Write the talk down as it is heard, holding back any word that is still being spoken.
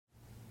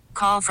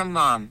call from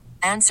mom.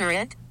 Answer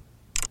it.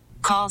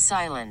 Call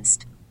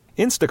silenced.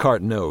 Instacart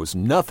knows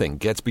nothing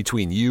gets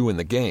between you and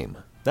the game.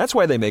 That's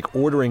why they make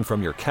ordering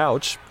from your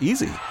couch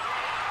easy.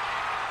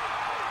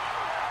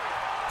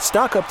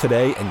 Stock up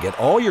today and get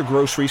all your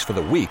groceries for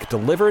the week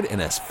delivered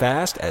in as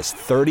fast as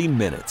 30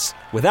 minutes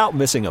without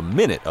missing a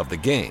minute of the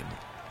game.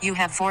 You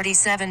have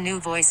 47 new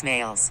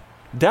voicemails.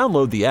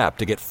 Download the app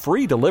to get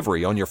free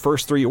delivery on your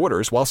first 3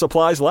 orders while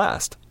supplies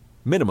last.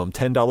 Minimum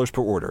 $10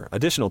 per order.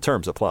 Additional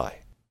terms apply.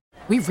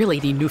 We really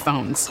need new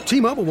phones.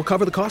 T-Mobile will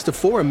cover the cost of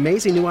 4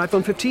 amazing new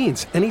iPhone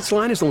 15s, and each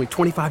line is only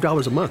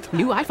 $25 a month.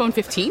 New iPhone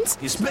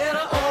 15s? It's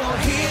better over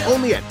here.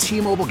 Only at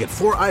T-Mobile, get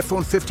 4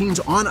 iPhone 15s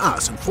on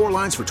us and 4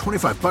 lines for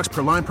 $25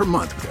 per line per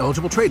month with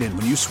eligible trade-in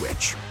when you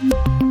switch.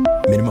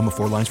 Minimum of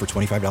 4 lines for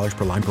 $25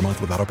 per line per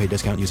month with autopay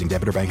discount using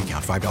debit or bank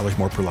account. $5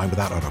 more per line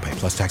without autopay,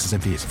 plus taxes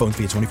and fees. Phone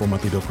fee at 24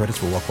 monthly bill credits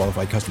for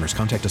well-qualified customers.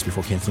 Contact us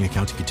before canceling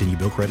account to continue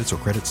bill credits or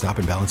credit stop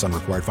and balance on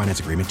required finance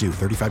agreement due.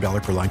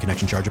 $35 per line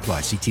connection charge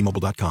applies. See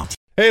T-Mobile.com.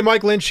 Hey,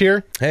 Mike Lynch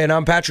here. Hey, and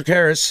I'm Patrick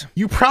Harris.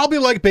 You probably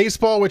like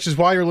baseball, which is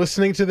why you're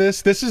listening to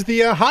this. This is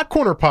the Hot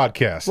Corner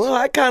podcast. Well,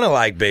 I kind of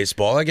like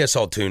baseball. I guess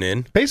I'll tune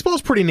in.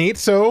 Baseball's pretty neat,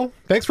 so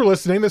thanks for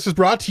listening. This is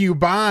brought to you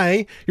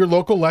by your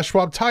local Les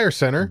Schwab Tire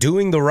Center.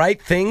 Doing the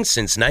right thing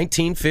since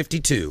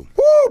 1952.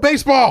 Woo,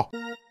 baseball!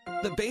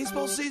 The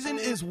baseball season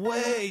is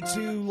way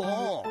too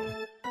long.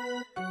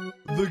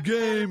 The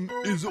game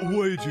is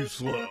way too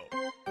slow.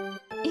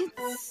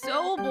 It's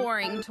so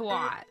boring to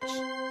watch.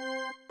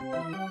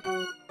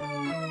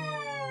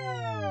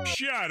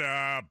 Shut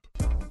up.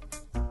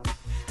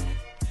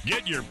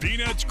 Get your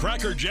peanuts,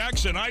 Cracker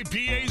Jacks, and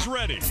IPAs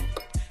ready.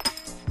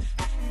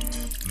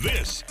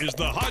 This is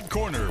the Hot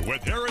Corner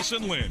with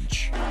Harrison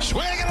Lynch.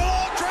 Swinging a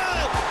long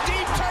drive,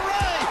 deep to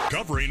right.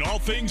 Covering all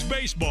things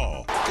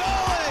baseball.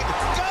 Going.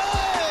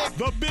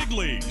 The big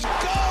leagues.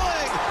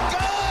 Going.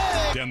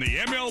 And the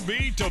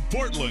MLB to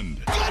Portland.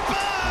 Goodbye.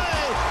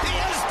 He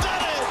has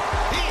done it.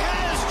 He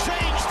has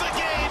changed the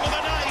game of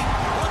the night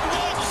with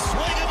one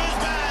swing of his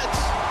bats.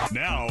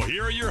 Now,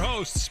 here are your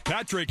hosts,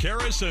 Patrick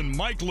Harris and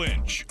Mike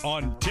Lynch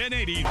on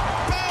 1080.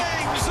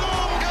 Bang, zoom,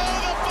 go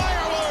the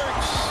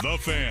fireworks. The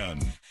Fan.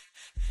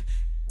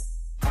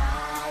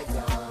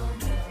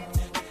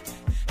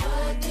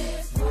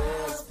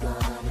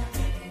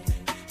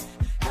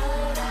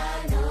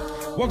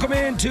 Welcome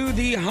into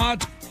the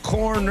Hot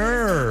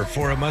Corner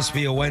for It Must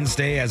Be a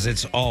Wednesday, as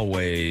it's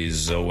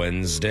always a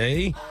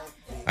Wednesday.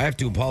 I have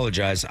to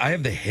apologize. I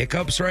have the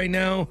hiccups right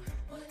now,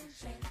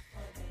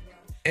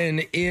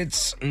 and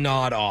it's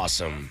not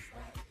awesome.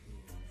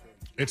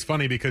 It's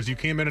funny because you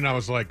came in and I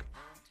was like,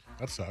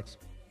 that sucks.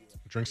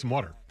 Drink some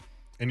water.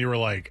 And you were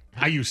like,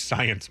 I use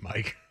science,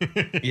 Mike.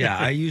 Yeah,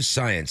 I use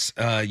science.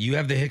 You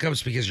have the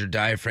hiccups because your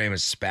diaphragm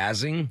is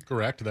spazzing.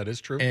 Correct, that is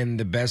true. And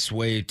the best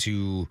way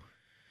to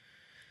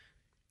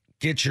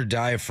get your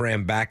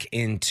diaphragm back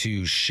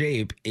into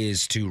shape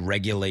is to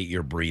regulate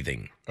your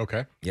breathing.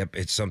 Okay. Yep,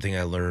 it's something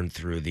I learned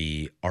through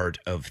the art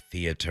of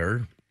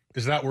theater.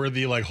 Is that where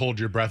the hold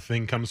your breath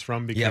thing comes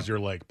from? Because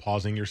you're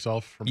pausing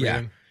yourself from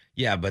breathing?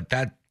 Yeah, but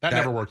that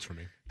never works for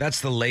me.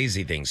 That's the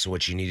lazy thing. So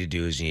what you need to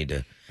do is you need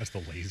to... That's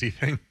the lazy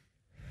thing?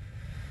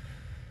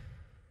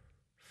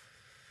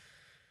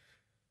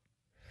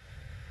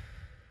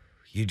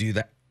 You do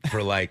that for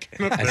as I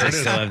it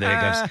still have the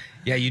hiccups.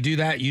 Yeah, you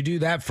do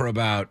that for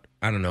about,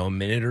 I don't know, a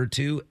minute or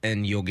two,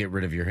 and you'll get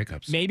rid of your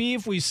hiccups. Maybe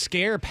if we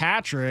scare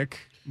Patrick,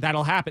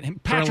 that'll happen.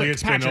 Apparently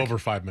it's been over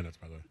 5 minutes,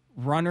 by the way.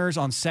 Runners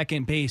on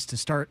second base to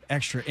start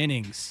extra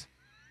innings.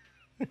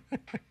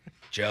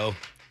 Joe,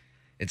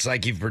 it's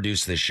like you've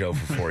produced this show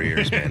for 4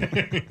 years, man.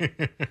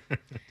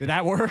 Did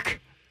that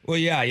work? Well,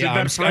 yeah.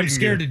 I'm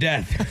scared to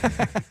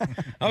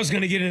death. I was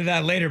going to get into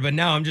that later, but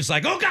now I'm just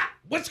like, oh, God,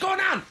 what's going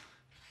on?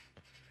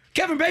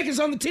 Kevin Bacon's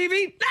on the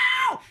TV?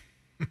 No!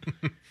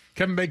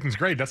 Kevin Bacon's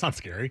great. That's not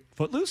scary.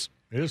 Footloose?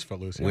 It is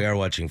Footloose. Yeah. We are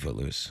watching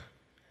Footloose.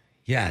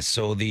 Yeah,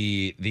 so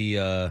the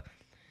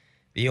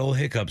old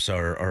hiccups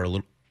are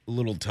a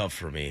little tough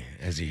for me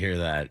as you hear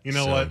that. You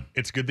know what?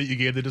 It's good that you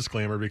gave the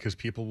disclaimer because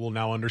people will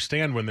now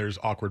understand when there's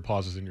awkward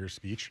pauses in your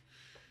speech.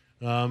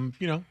 And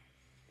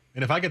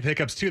if I get the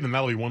hiccups too, then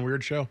that'll be one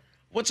weird show.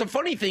 What's a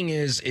funny thing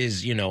is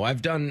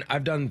I've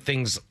done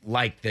things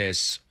like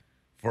this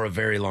for a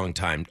very long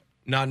time.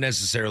 Not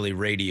necessarily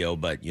radio,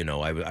 but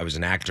I was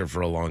an actor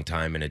for a long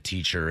time and a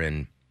teacher,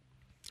 and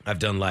I've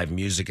done live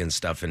music and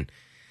stuff, and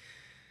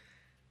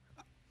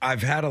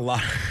I've had a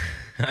lot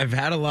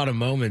of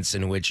moments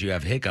in which you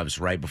have hiccups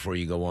right before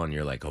you go on.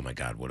 You're like, oh my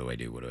God, what do I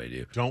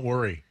do? Don't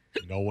worry.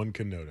 No one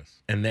can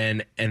notice. And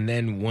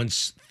then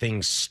once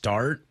things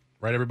start,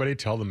 right, everybody,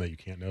 tell them that you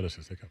can't notice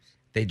his hiccups.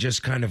 They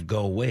just kind of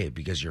go away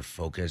because you're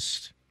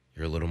focused.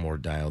 You're a little more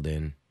dialed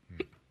in.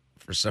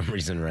 For some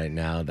reason right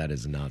now, that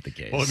is not the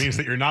case. Well, it means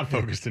that you're not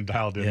focused and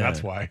dialed in. Yeah.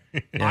 That's why.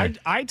 Yeah.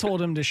 I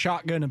told him to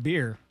shotgun a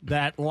beer.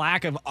 That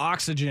lack of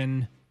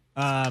oxygen,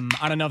 I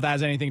don't know if that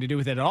has anything to do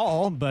with it at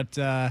all, but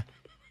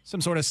some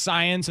sort of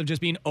science of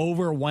just being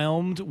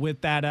overwhelmed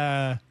with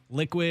that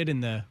liquid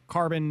and the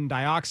carbon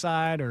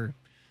dioxide, or,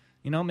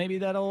 maybe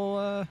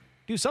that'll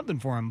do something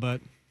for him.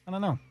 But I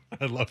don't know.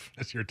 I love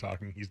as you're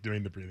talking, he's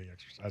doing the breathing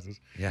exercises.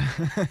 Yeah.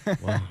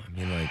 Well, I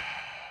mean, like,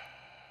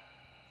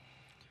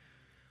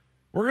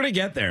 we're going to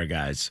get there,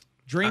 guys.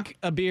 Drink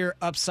a beer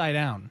upside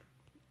down.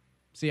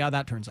 See how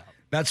that turns out.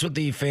 That's what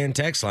the fan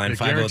text line, The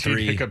guaranteed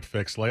 503. hiccup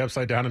fix. Lay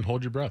upside down and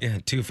hold your breath. Yeah,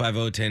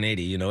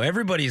 250-1080. You know,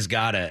 everybody's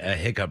got a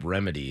hiccup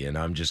remedy, and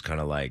I'm just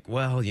kind of like,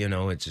 well, you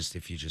know, it's just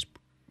if you just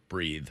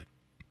breathe.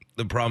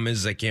 The problem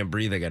is I can't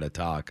breathe. I got to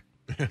talk.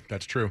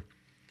 That's true.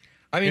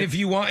 I mean, if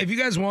you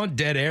guys want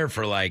dead air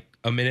for like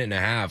a minute and a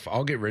half,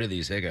 I'll get rid of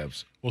these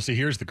hiccups. Well, see,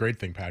 here's the great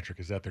thing, Patrick,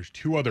 is that there's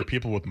two other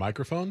people with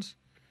microphones,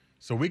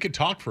 so we could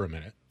talk for a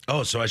minute.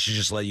 Oh, so I should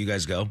just let you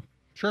guys go?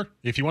 Sure.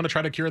 If you want to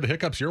try to cure the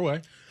hiccups your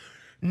way.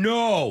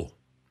 No.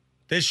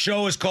 This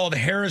show is called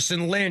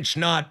Harrison Lynch,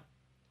 not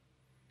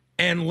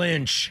and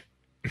Lynch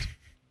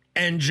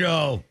and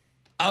Joe.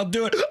 I'll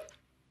do it.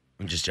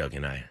 I'm just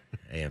joking. I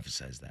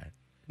emphasize that.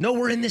 No,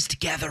 we're in this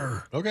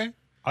together. Okay.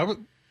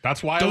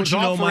 That's why Don't you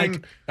know,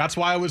 Mike? That's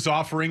why I was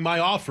offering my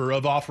offer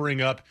of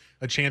offering up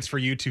a chance for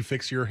you to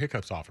fix your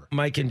hiccups offer.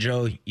 Mike and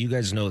Joe, you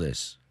guys know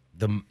this.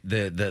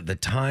 The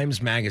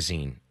Times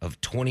Magazine of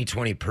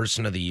 2020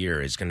 Person of the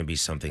Year is going to be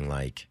something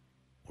like,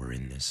 we're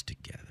in this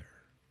together.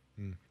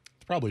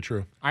 It's probably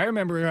true. I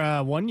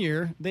remember one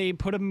year they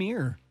put a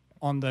mirror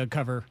on the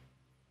cover.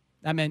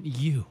 That meant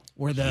you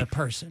were the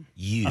person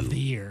of the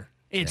year.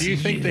 It's Do you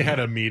think you. they had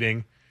a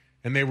meeting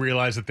and they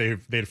realized that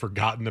they'd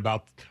forgotten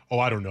about,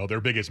 I don't know, their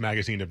biggest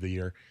magazine of the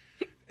year.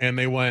 And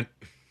they went,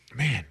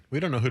 man, we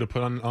don't know who to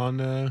put on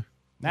for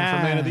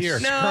Man of the Year.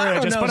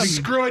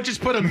 Screw it.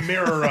 Just put a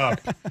mirror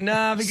up.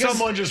 Nah, because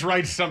someone just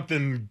writes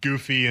something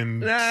goofy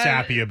and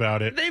sappy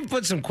about it. They've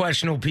put some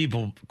questionable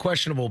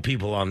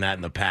people on that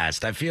in the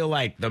past. I feel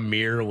like the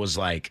mirror was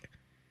like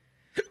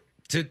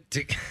to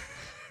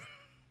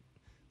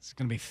It's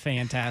going to be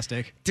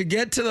fantastic. to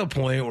get to the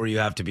point where you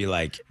have to be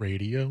like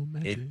radio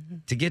magic.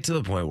 to get to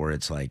the point where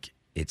it's like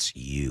it's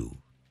you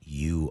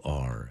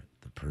are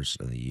the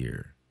person of the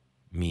year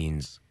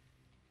means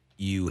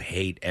you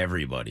hate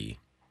everybody.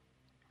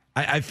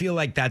 I feel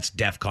like that's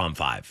DEFCON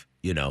 5,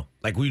 you know?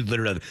 Like we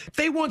literally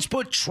they once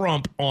put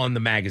Trump on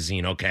the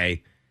magazine,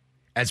 okay,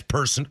 as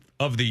person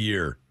of the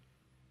year.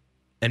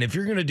 And if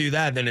you're going to do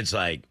that, then it's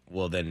like,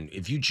 well, then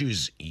if you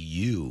choose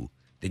you,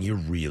 then you're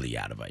really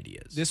out of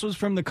ideas. This was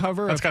from the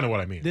cover. That's kind of what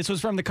I mean. This was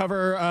from the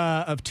cover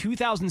of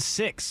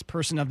 2006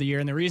 Person of the Year.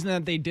 And the reason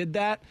that they did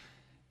that,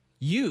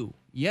 you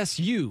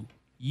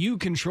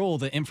control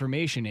the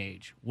information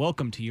age.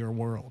 Welcome to your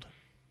world.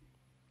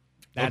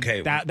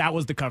 That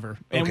was the cover.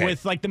 And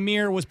with like the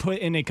mirror was put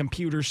in a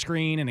computer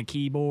screen and a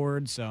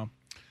keyboard. So,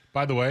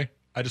 by the way,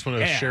 I just want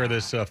to share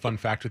this fun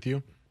fact with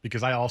you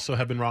because I also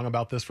have been wrong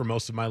about this for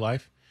most of my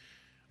life.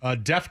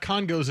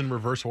 DEFCON goes in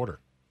reverse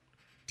order.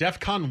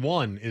 DEFCON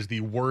 1 is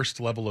the worst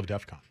level of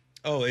DEFCON.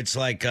 Oh, it's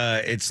like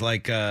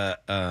what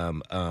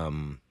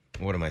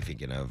am I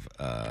thinking of?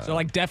 So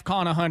like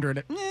DEFCON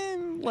 100,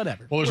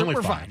 whatever. Well,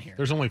 we're five. fine here.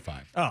 There's only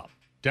 5. Oh.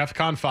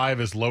 DEFCON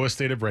 5 is lowest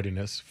state of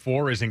readiness.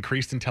 4 is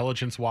increased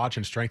intelligence watch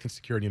and strengthened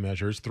security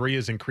measures. 3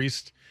 is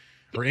increase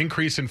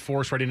in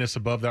force readiness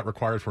above that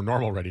required for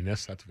normal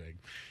readiness. That's vague.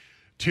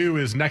 2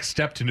 is next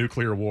step to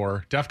nuclear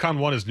war. DEFCON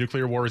 1 is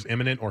nuclear war is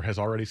imminent or has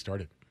already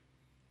started.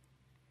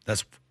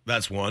 That's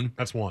 1?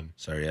 That's 1.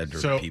 Sorry, I had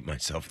to repeat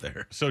myself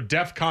there. So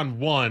DEFCON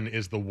 1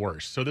 is the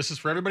worst. So this is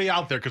for everybody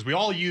out there because we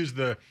all use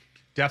the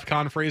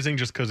DEFCON phrasing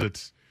just because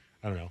it's,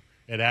 I don't know,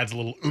 it adds a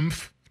little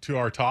oomph to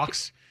our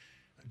talks.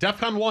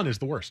 DEFCON 1 is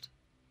the worst.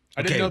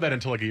 I didn't know that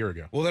until like a year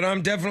ago. Well, then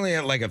I'm definitely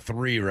at like a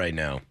 3 right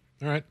now.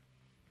 All right.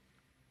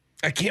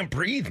 I can't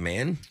breathe,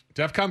 man.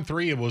 DEFCON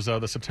 3 was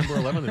the September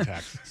 11th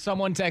attacks.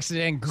 Someone texted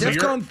in.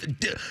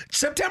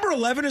 September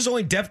 11 is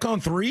only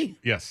DEFCON 3?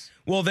 Yes.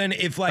 Well, then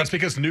if like... That's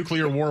because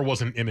nuclear war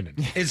wasn't imminent.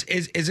 Is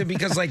it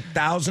because like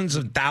thousands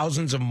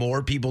of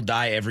more people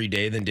die every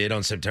day than did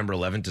on September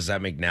 11th? Does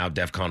that make now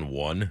DEFCON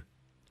 1?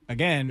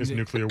 Again. Is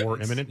nuclear war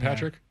imminent,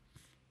 Patrick?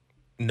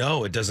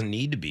 No, it doesn't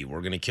need to be. We're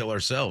going to kill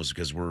ourselves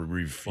because we're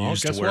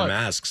refused to wear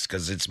masks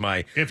because it's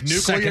my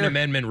Second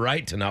Amendment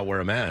right to not wear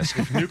a mask.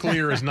 If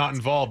nuclear is not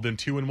involved, then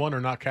 2 and 1 are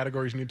not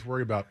categories you need to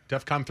worry about.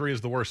 DEFCON 3 is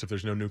the worst if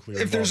there's no nuclear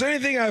involved. If there's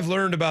anything I've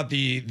learned about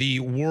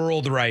the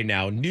world right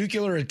now,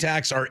 nuclear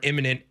attacks are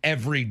imminent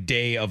every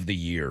day of the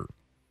year.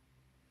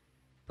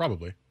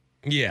 Probably.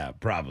 Yeah,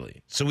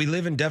 probably. So we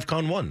live in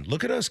DEFCON 1.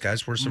 Look at us,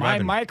 guys. We're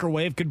surviving. My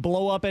microwave could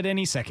blow up at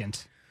any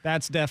second.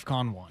 That's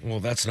DEFCON 1. Well,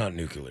 that's not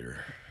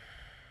nuclear.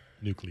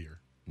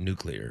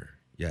 Nuclear.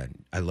 Yeah,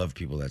 I love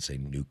people that say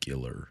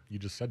nuclear. You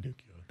just said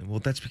nuclear. Well,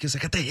 that's because I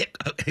got the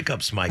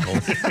hiccups, Michael.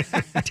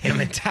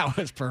 Damn it. That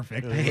was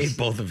perfect. I hate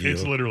both of you.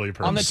 It's literally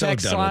perfect. On the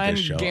text line,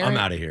 I'm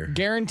out of here.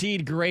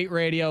 Guaranteed great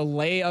radio.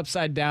 Lay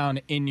upside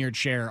down in your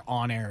chair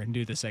on air and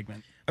do the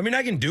segment. I mean,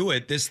 I can do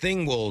it. This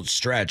thing will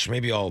stretch.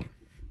 Maybe I'll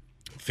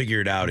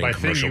figure it out in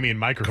commercial, you mean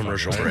microphone,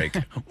 commercial right?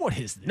 break. What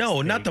is this?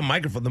 No, not the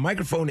microphone. The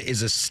microphone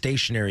is a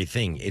stationary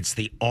thing. It's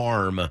the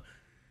arm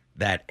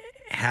that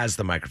has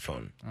the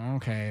microphone.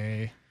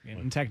 Okay.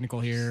 Getting technical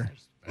here.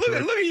 Look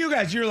at you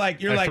guys. You're like,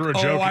 threw a oh,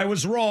 joke. I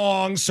was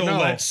wrong. So No.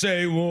 let's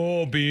say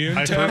we'll be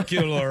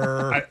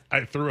spectacular.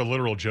 I threw a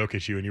literal joke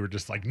at you, and you were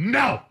just like,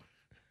 no!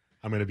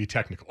 I'm going to be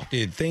technical.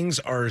 Dude, things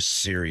are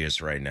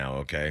serious right now,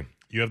 okay?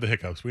 You have the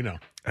hiccups. We know.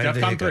 I have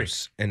the DEFCON 3.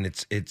 hiccups, and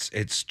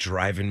it's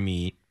driving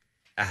me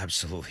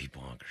absolutely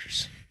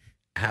bonkers.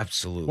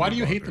 Absolutely. Why do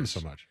you hate bonkers. them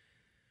so much?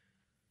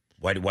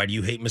 Why do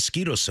you hate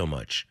mosquitoes so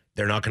much?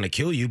 They're not going to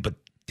kill you, but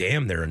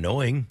damn, they're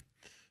annoying.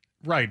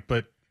 Right,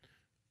 but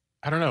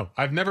I don't know.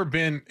 I've never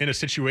been in a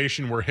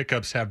situation where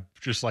hiccups have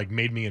just like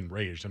made me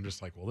enraged. I'm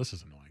just like, well, this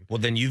is annoying. Well,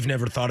 then you've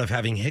never thought of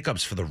having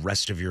hiccups for the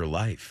rest of your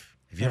life.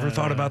 Have you ever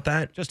thought about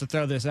that? Just to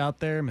throw this out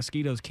there,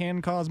 mosquitoes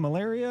can cause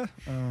malaria.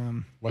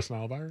 West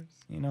Nile virus?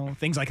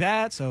 Things like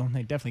that. So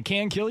they definitely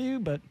can kill you,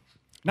 but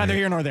neither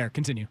here nor there.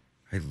 Continue.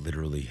 I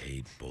literally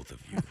hate both of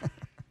you.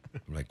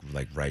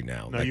 like right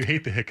now. No, you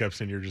hate the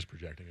hiccups and you're just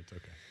projecting. It's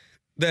okay.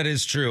 That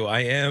is true. I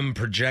am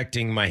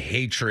projecting my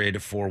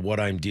hatred for what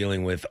I'm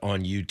dealing with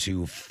on you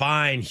two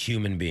fine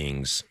human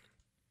beings.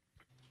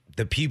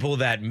 The people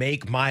that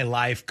make my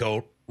life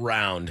go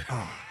round.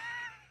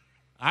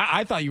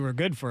 I thought you were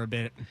good for a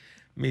bit.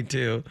 Me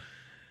too.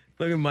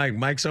 Look at Mike.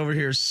 Mike's over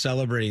here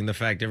celebrating the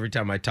fact every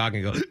time I talk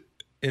and go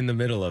in the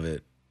middle of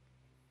it.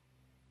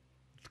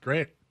 It's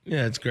great.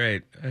 Yeah, it's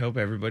great. I hope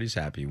everybody's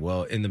happy.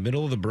 Well, in the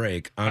middle of the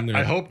break,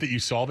 I hope that you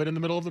solve it in the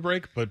middle of the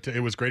break, but it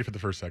was great for the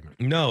first segment.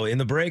 No, in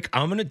the break,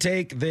 I'm going to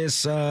take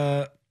this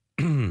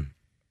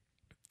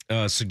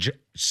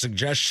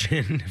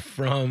suggestion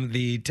from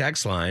the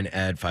text line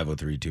at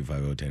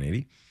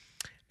 503-250-1080,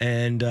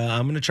 and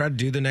I'm going to try to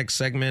do the next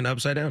segment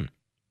upside down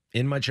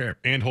in my chair.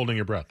 And holding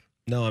your breath.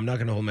 No, I'm not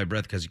going to hold my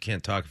breath because you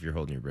can't talk if you're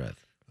holding your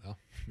breath. Well,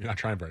 you're not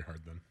trying very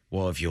hard then.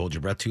 Well, if you hold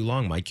your breath too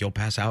long, Mike, you'll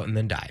pass out and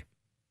then die.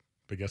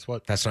 But guess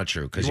what? That's not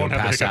true because You you'll won't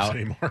have pass the hiccups out.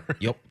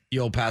 anymore.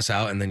 You'll pass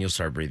out and then you'll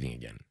start breathing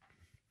again.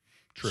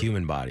 True.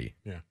 Human body.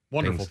 Yeah.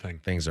 Wonderful thing.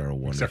 Things are a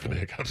wonderful, Except for the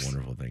hiccups.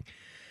 Wonderful thing.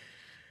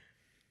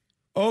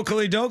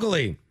 Oakley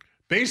dokley.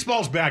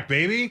 Baseball's back,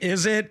 baby.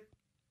 Is it?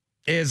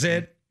 Is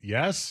it?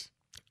 Yes.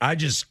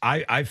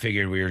 I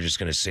figured we were just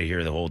going to sit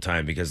here the whole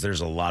time because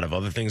there's a lot of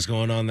other things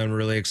going on that I'm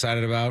really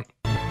excited about.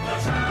 Well,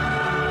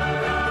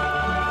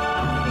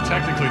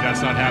 technically,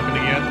 that's not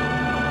happening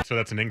yet. So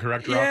that's an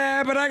incorrect route.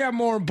 Yeah, but I got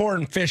more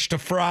important fish to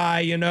fry,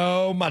 you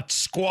know. My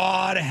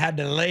squad had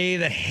to lay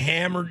the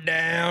hammer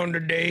down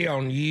today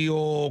on ye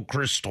old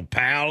Crystal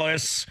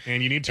Palace.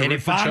 And you need to and root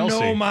if for I Chelsea.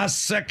 know my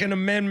Second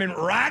Amendment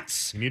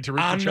rights, You need to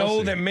root I for know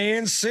Chelsea. that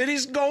Man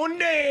City's going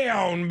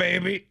down,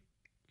 baby.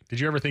 Did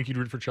you ever think you'd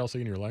root for Chelsea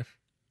in your life?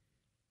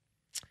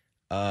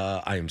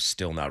 I am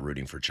still not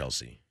rooting for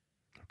Chelsea.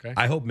 Okay.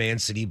 I hope Man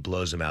City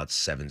blows them out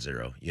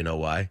 7-0. You know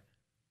why?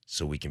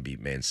 So we can beat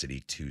Man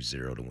City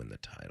 2-0 to win the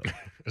title.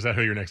 Is that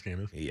who your next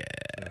game is? Yeah.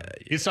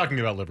 He's talking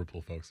about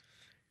Liverpool, folks.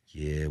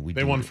 Yeah,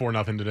 They won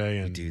 4-0 today,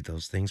 and we do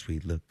those things. We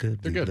look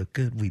good. They're We good. look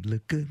good. We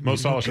look good. Mo we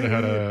Salah look should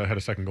have good. had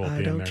a second goal at I the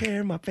end don't there.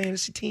 care. My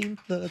fantasy team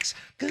looks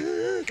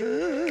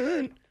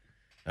good.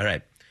 All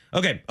right.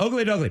 Okay,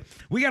 Oakley Dogley.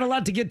 We got a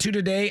lot to get to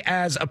today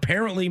as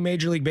apparently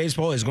Major League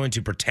Baseball is going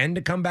to pretend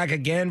to come back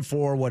again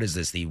for, what is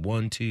this, the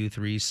 1, 2,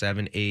 3,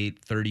 7,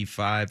 8,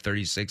 35,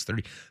 36,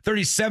 30,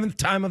 37th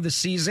time of the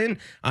season.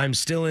 I'm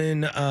still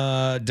in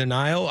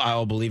denial.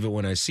 I'll believe it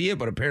when I see it,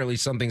 but apparently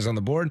something's on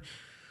the board.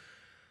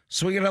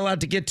 So we got a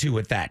lot to get to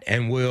with that.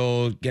 And we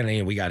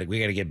got to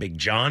get Big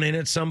John in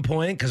at some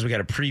point because we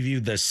got to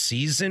preview the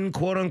season,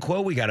 quote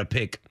unquote. We got to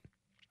pick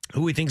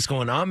who we think's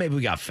going on. Maybe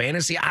we got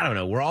fantasy. I don't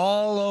know. We're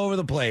all over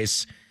the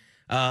place.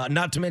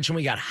 Not to mention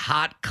we got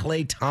hot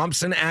Klay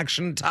Thompson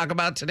action to talk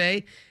about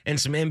today and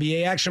some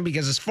NBA action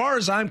because as far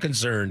as I'm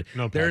concerned,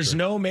 there's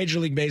no Major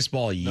League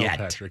Baseball yet.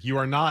 No, Patrick. You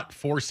are not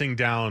forcing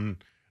down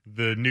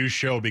the new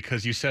show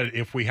because you said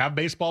if we have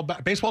baseball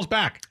back, baseball's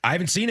back. I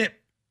haven't seen it.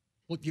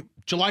 Well,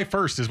 July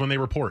 1st is when they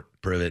report.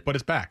 Prove it. But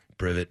it's back.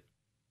 Prove it.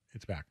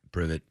 It's back.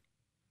 Prove it.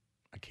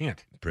 I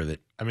can't. Prove it.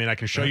 I mean, I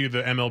can show you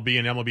the MLB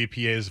and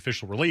MLBPA's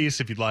official release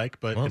if you'd like,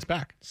 but it's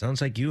back.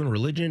 Sounds like you and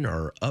religion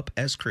are up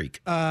as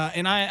creek.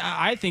 And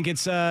I think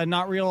it's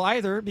not real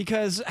either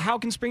because how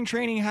can spring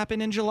training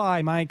happen in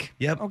July, Mike?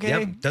 Yep. Okay.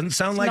 Yep. Doesn't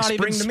sound It's like not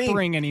spring even to me.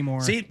 spring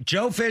anymore. See,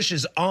 Joe Fish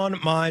is on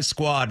my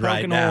squad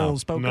right now.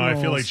 No, I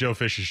feel like Joe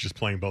Fish is just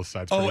playing both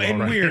sides. Oh, pretty and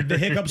well right weird. now. The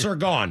hiccups are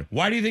gone.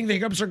 Why do you think the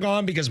hiccups are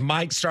gone? Because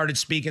Mike started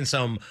speaking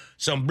some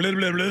blah, blah,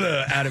 blah,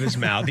 blah out of his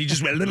mouth. He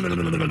just went blah, blah,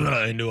 blah, blah,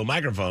 blah, into a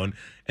microphone,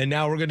 and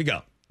now we're good to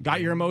go. Got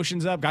your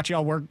emotions up, got you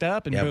all worked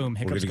up, and Yep, boom, we're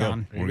hiccups good to go.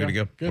 gone. We're good to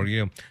go. We're good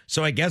to go.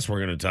 So I guess we're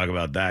going to talk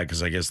about that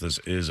because I guess this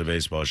is a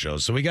baseball show.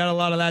 So we got a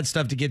lot of that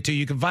stuff to get to.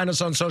 You can find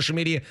us on social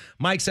media.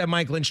 Mike's at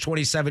Mike Lynch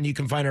 27. You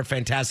can find our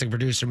fantastic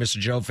producer, Mr.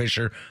 Joe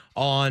Fisher,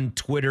 on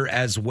Twitter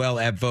as well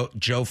at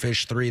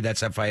JoeFish3.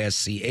 That's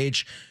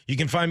FISCH. You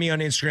can find me on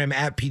Instagram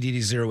at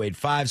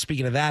PDD085.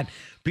 Speaking of that,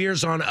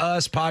 Beers on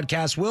Us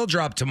podcast will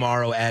drop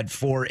tomorrow at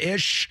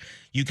 4-ish.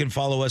 You can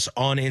follow us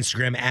on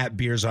Instagram at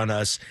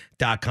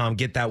beersonus.com.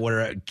 Get that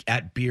where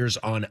at Beers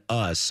on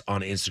Us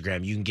on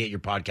Instagram. You can get your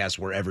podcast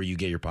wherever you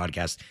get your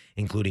podcast,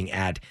 including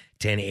at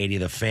 1080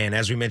 The Fan.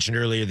 As we mentioned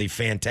earlier, the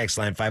fan text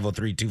line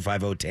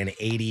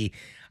 503-250-1080.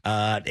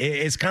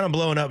 It's kind of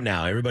blowing up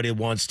now. Everybody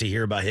wants to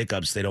hear about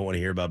hiccups. They don't want to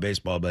hear about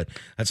baseball, but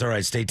that's all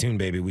right. Stay tuned,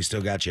 baby. We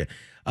still got you.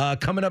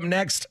 Coming up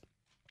next,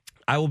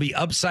 I will be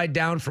upside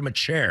down from a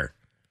chair.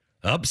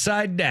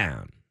 Upside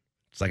down.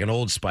 It's like an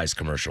Old Spice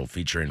commercial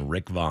featuring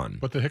Rick Vaughn.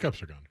 But the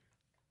hiccups are gone.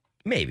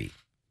 Maybe.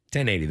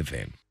 1080 The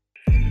Fan.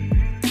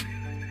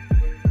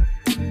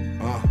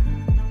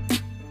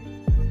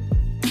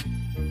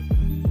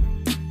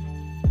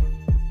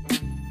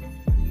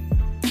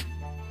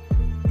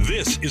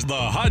 This is the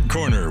Hot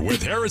Corner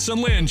with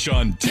Harrison Lynch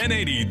on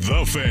 1080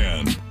 The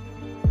Fan.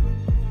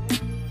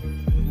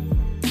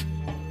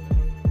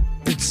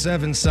 It's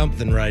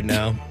 7-something right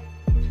now.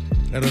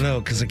 I don't know,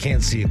 because I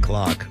can't see a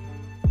clock.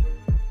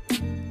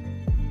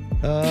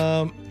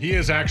 He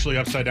is actually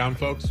upside down,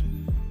 folks.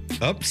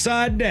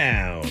 Upside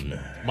down.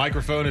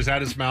 Microphone is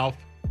at his mouth.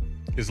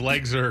 His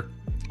legs are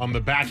on the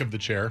back of the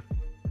chair.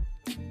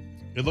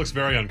 It looks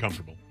very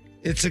uncomfortable.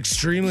 It's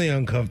extremely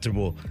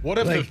uncomfortable. What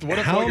if how what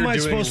am you're I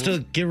doing, supposed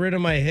to get rid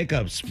of my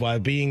hiccups while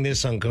being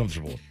this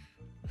uncomfortable?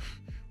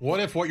 What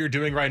if what you're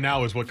doing right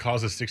now is what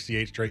causes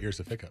 68 straight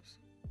years of hiccups?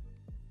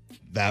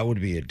 That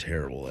would be a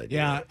terrible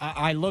idea. Yeah,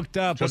 I looked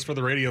up. Just for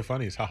the radio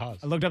funnies,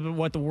 ha-has. I looked up at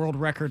what the world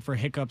record for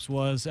hiccups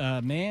was.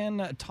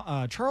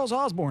 Charles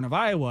Osborne of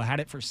Iowa had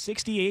it for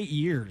 68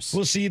 years.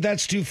 Well, see,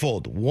 that's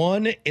twofold.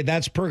 One,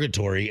 that's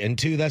purgatory, and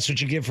two, that's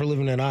what you get for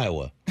living in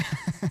Iowa.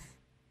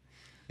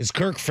 Is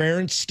Kirk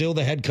Ferentz still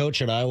the head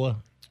coach at Iowa?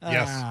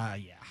 Yes.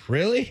 Yeah.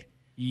 Really?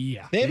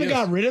 Yeah. They haven't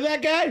got rid of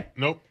that guy?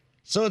 Nope.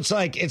 So it's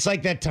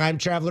like that time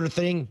traveler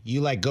thing.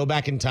 You like go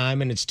back in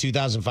time and it's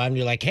 2005 and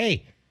you're like,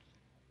 hey,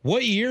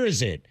 what year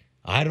is it?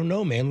 I don't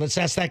know, man. Let's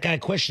ask that guy a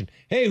question.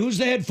 Hey, who's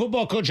the head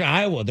football coach of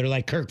Iowa? They're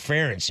like Kirk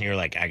Ferentz. And you're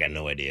like, I got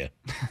no idea.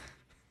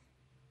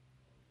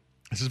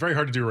 This is very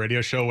hard to do a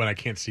radio show when I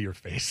can't see your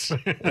face.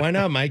 Why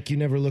not, Mike? You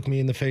never look me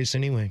in the face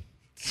anyway.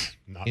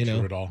 Not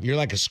true at all. You're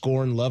like a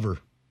scorned lover.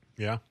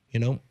 Yeah. You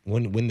know,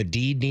 when the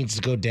deed needs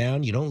to go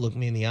down, you don't look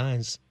me in the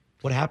eyes.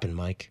 What happened,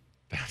 Mike?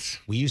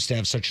 We used to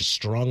have such a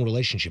strong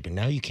relationship, and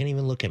now you can't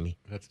even look at me.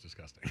 That's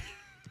disgusting.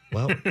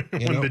 Well,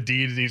 when the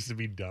deed needs to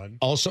be done.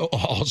 Also,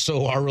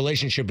 our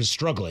relationship is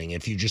struggling.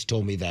 If you just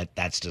told me that,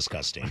 that's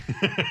disgusting.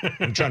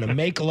 I'm trying to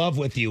make love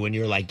with you, and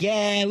you're like,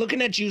 yeah,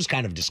 looking at you is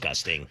kind of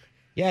disgusting.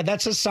 Yeah,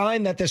 that's a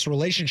sign that this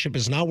relationship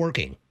is not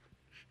working.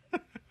 I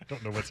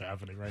don't know what's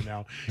happening right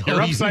now.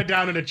 You're upside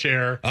down in a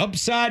chair.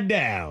 Upside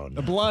down.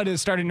 The blood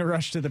is starting to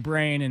rush to the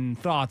brain, and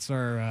thoughts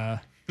are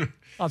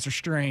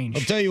strange.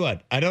 I'll tell you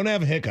what. I don't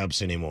have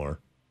hiccups anymore.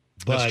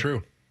 But, that's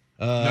true.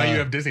 Now you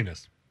have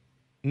dizziness.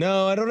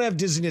 No, I don't have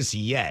dizziness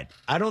yet.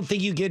 I don't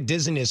think you get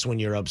dizziness when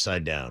you're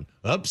upside down.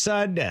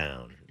 Upside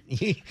down.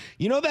 You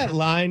know that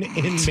line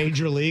in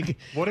Major League?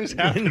 What is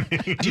happening?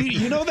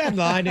 You know that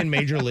line in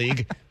Major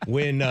League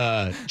when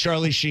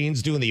Charlie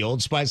Sheen's doing the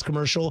Old Spice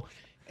commercial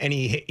and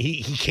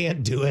he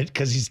can't do it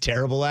because he's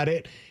terrible at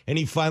it, and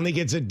he finally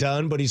gets it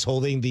done, but he's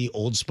holding the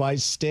Old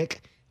Spice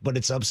stick, but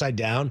it's upside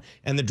down,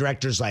 and the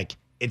director's like,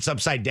 it's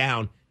upside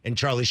down, and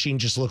Charlie Sheen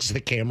just looks at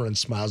the camera and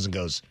smiles and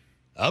goes,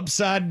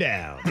 upside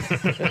down.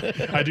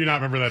 I do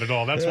not remember that at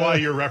all. That's why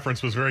your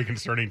reference was very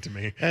concerning to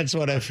me. That's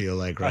what I feel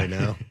like right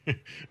now.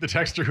 The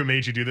texter who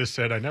made you do this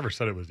said, I never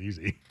said it was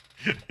easy.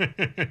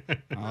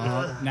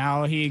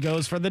 Now he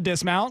goes for the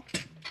dismount.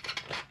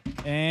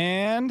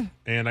 And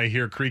I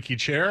hear creaky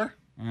chair.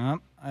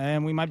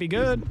 And we might be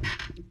good.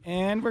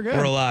 And we're good.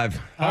 We're alive.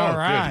 All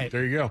right. Good.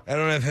 There you go. I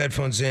don't have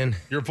headphones in.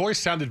 Your voice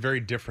sounded very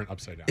different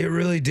upside down. It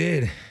really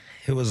did.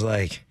 It was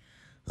like,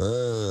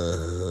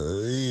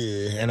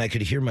 and I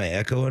could hear my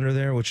echo under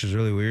there, which is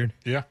really weird.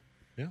 Yeah.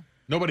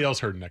 Nobody else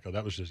heard an echo.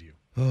 That was just you.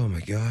 Oh my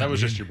god. That was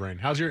just your brain.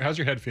 How's your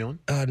head feeling?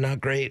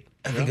 Not great.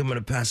 I think I'm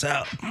gonna pass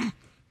out.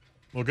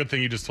 Well, good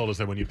thing you just told us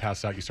that when you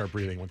pass out, you start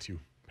breathing once you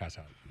pass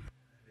out.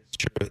 It's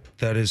true.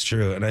 That is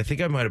true. And I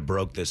think I might have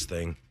broke this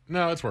thing.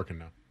 No, it's working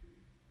now.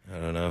 I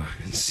don't know.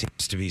 It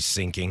seems to be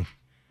sinking.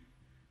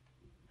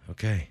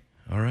 Okay.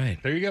 All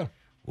right. There you go.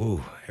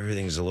 Ooh,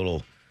 everything's a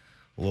little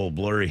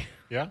blurry.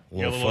 Yeah? A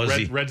little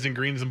fuzzy. Reds and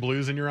greens and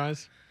blues in your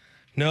eyes?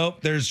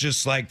 Nope. There's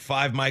just like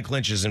 5 Mike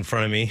Lynches in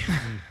front of me.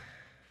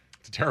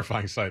 It's a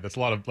terrifying sight. That's a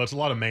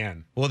lot of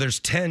man. Well,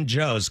 there's 10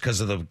 Joes because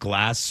of the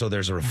glass, so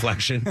there's a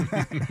reflection.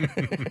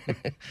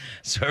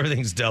 So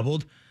everything's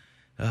doubled.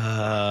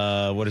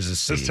 What does this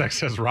say? This text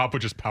says Rob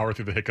would just power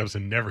through the hiccups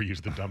and never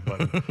use the dump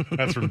button.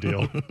 That's from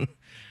Deal.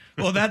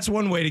 Well, that's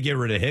one way to get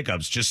rid of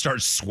hiccups. Just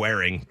start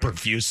swearing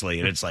profusely,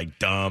 and it's like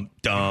dump,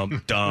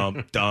 dump,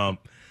 dump,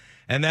 dump.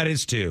 And that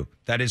is true.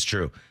 That is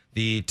true.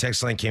 The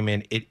text line came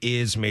in. It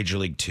is Major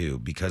League 2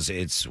 because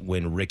it's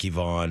when Ricky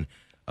Vaughn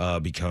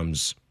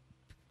becomes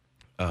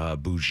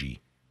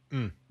bougie.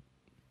 And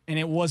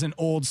it wasn't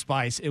Old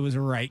Spice. It was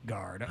right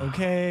guard.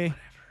 Okay.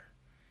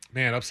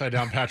 Man, Upside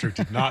Down Patrick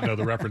did not know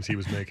the reference he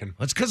was making.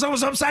 That's because I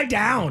was upside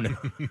down.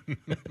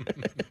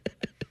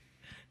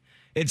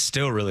 It's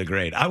still really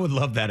great. I would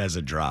love that as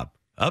a drop.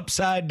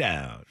 Upside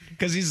down.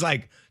 Because he's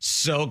like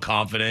so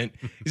confident.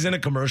 He's in a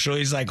commercial.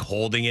 He's like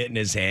holding it in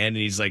his hand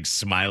and he's like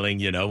smiling,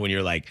 when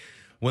you're like,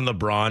 when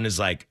LeBron is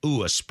like,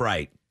 ooh, a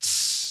Sprite.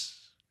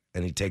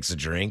 And he takes a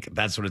drink.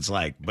 That's what it's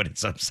like, but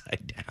it's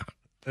upside down.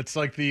 It's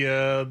like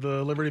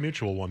the Liberty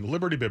Mutual one, the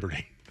Liberty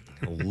Bibberty.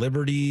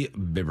 Liberty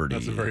Bibberty.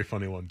 That's a very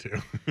funny one,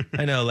 too.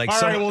 I know. Like,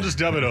 all right, we'll just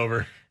dub it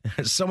over.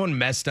 Someone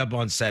messed up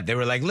on set. They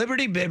were like,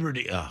 Liberty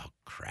Bibberty. Oh,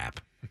 crap.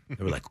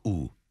 They were like,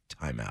 ooh,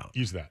 timeout.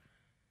 Use that.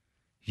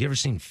 You ever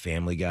seen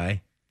Family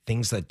Guy?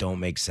 Things that don't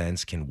make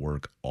sense can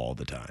work all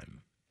the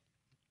time.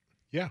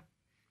 Yeah.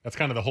 That's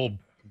kind of the whole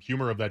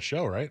humor of that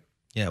show, right?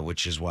 Yeah,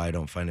 which is why I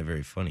don't find it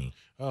very funny.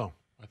 Oh,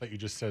 I thought you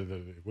just said that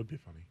it would be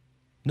funny.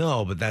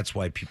 No, but that's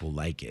why people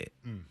like it.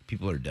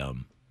 People are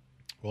dumb.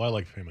 Well, I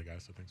like Family Guy,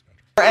 so thanks, Patrick.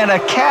 And a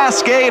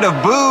cascade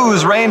of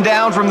boos rained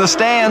down from the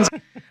stands.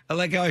 I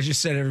like how I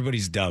just said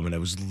everybody's dumb, and I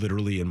was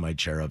literally in my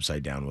chair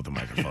upside down with a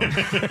microphone.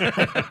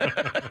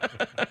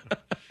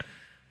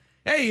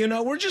 Hey,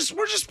 we're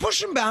just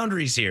pushing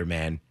boundaries here,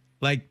 man.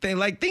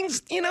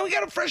 Things, we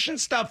got to freshen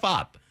stuff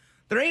up.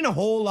 There ain't a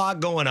whole lot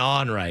going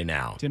on right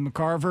now. Tim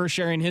McCarver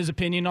sharing his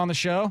opinion on the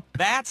show.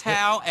 That's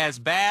how as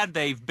bad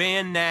they've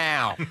been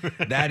now.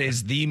 That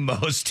is the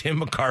most Tim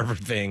McCarver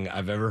thing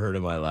I've ever heard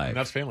in my life. And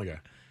that's Family Guy.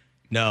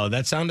 No,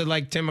 that sounded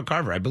like Tim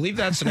McCarver. I believe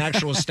that's an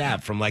actual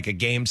stat from like a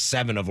Game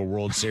 7 of a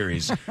World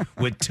Series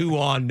with 2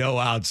 on, no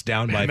outs,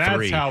 down by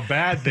 3. That's how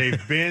bad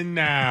they've been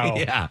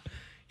now.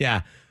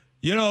 Yeah.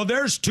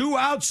 There's 2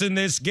 outs in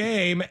this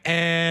game,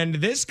 and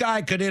this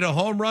guy could hit a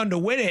home run to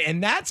win it,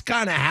 and that's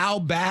kind of how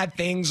bad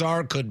things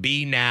could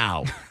be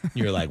now.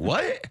 You're like,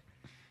 what?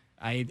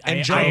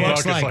 Joe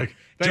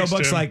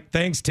Buck's like,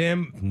 thanks,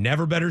 Tim.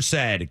 Never better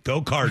said.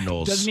 Go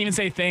Cardinals. Doesn't even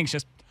say thanks,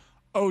 just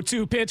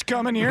 0-2 pitch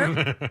coming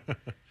here.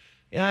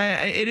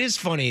 Yeah, it is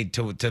funny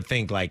to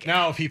think like.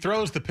 Now, if he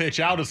throws the pitch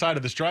outside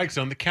of the strike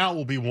zone, the count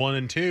will be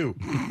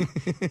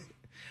 1-2.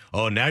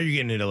 Oh, now you're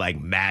getting into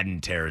like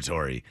Madden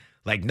territory.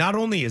 Like, not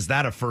only is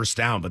that a first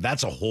down, but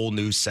that's a whole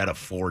new set of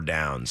 4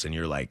 downs. And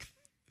you're like,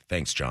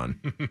 thanks,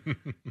 John.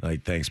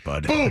 Like, thanks,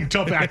 bud. Boom,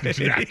 tough acting.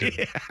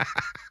 Yeah.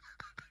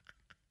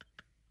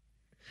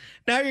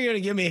 Now you're going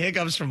to give me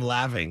hiccups from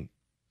laughing.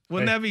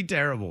 Wouldn't that be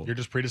terrible? You're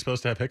just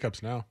predisposed to have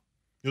hiccups now.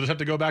 You'll just have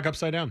to go back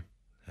upside down.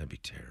 That'd be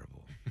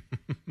terrible.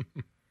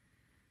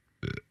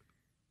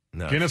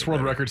 Guinness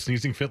World Record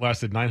sneezing fit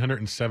lasted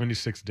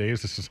 976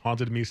 days. This has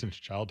haunted me since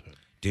childhood.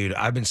 Dude,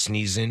 I've been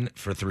sneezing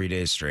for 3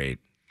 days straight.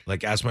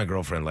 Like, ask my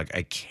girlfriend, like,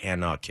 I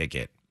cannot kick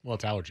it. Well,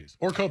 it's allergies.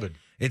 Or COVID.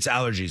 It's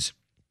allergies.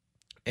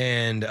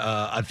 And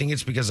I think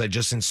it's because I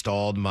just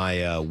installed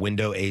my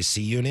window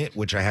AC unit,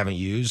 which I haven't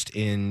used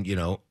in,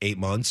 8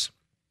 months.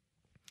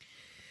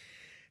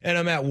 And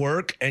I'm at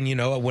work, and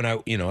when I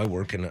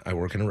work in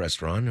a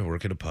restaurant, I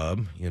work at a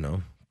pub,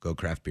 go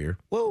craft beer.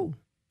 Whoa.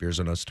 Beers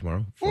on us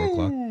tomorrow, 4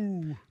 o'clock.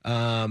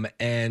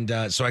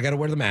 So I got to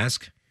wear the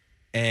mask,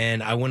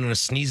 and I went in a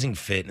sneezing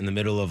fit in the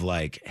middle of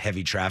like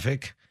heavy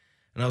traffic.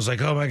 And I was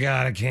like, oh my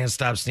God, I can't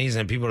stop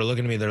sneezing. And people are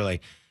looking at me. They're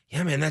like,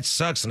 yeah, man, that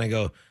sucks. And I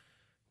go,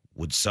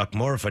 would suck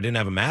more if I didn't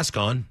have a mask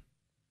on.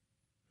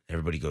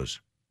 Everybody goes,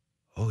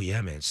 oh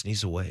yeah, man,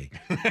 sneeze away.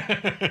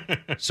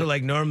 So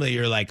like normally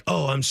you're like,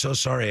 oh, I'm so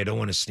sorry. I don't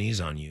want to sneeze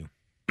on you.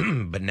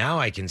 But now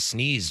I can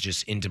sneeze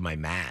just into my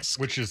mask.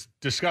 Which is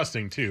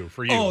disgusting too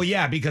for you. Oh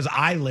yeah, because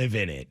I live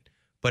in it.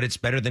 But it's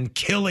better than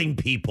killing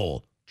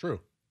people. True.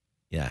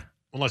 Yeah.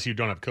 Unless you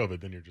don't have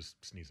COVID, then you're just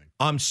sneezing.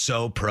 I'm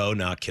so pro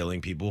not killing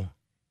people.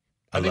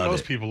 I think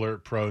most people are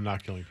pro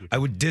not killing people. I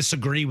would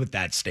disagree with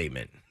that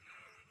statement.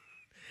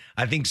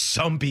 I think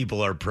some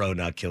people are pro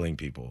not killing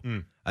people.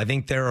 I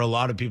think there are a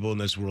lot of people in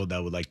this world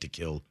that would like to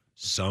kill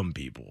some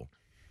people.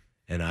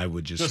 And I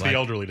would just the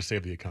elderly to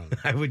save the economy.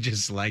 I would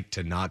just like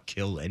to not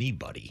kill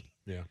anybody.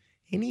 Yeah.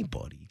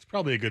 Anybody. It's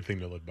probably a good thing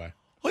to live by.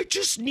 I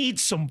just need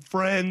some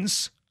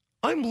friends.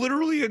 I'm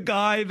literally a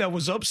guy that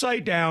was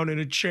upside down in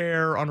a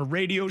chair on a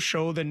radio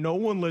show that no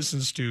one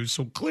listens to.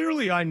 So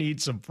clearly I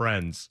need some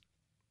friends.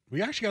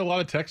 We actually got a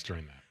lot of text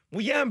during that.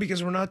 Well, yeah,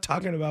 because we're not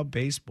talking about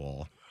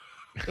baseball.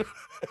 We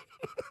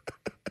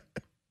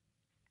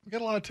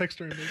got a lot of text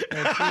during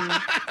baseball, too.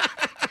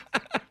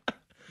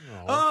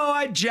 Oh,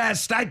 I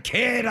jest. I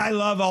kid. I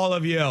love all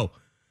of you.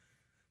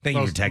 Thank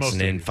you for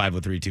texting in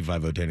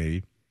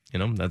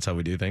 503-250-1080. That's how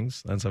we do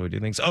things.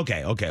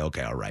 Okay.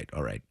 All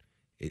right.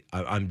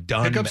 I'm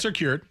done. Hiccups are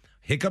cured.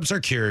 Hiccups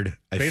are cured.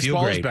 I feel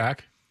Baseball great. is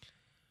back.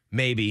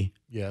 Maybe.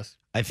 Yes.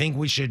 I think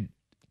we should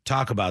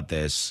talk about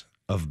this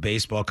of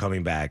baseball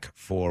coming back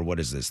for, what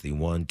is this? The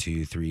 1,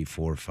 2, 3,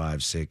 4,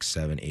 5, 6,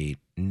 7, 8,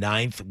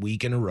 9th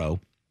week in a row.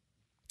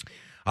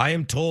 I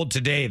am told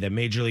today that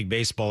Major League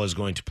Baseball is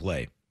going to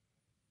play.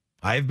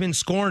 I have been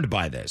scorned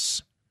by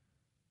this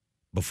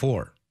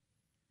before.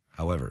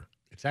 However,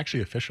 it's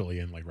actually officially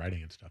in like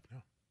writing and stuff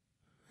now.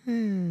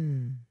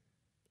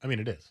 I mean,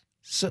 it is.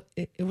 So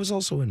it was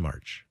also in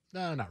March.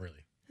 No, not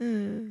really.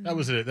 That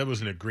was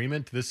an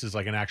agreement. This is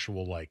like an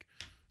actual like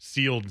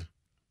sealed,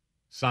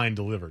 signed,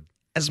 delivered.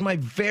 As my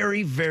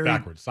very, very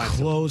Backwards, signed,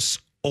 close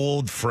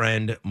old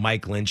friend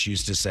Mike Lynch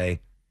used to say.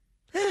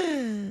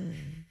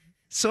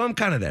 So I'm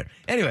kind of there.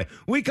 Anyway,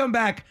 we come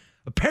back.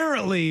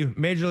 Apparently,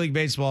 Major League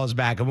Baseball is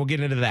back, and we'll get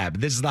into that.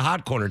 But this is the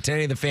Hot Corner,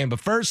 1080 The Fan. But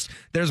first,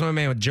 there's my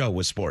man with Joe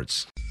with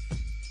sports.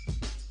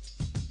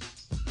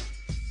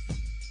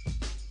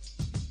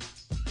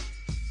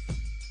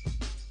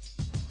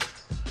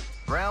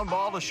 Ground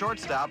ball to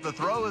shortstop. The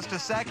throw is to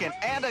second.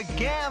 And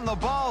again, the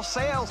ball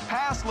sails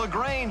past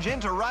LaGrange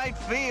into right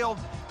field.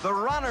 The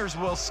runners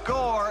will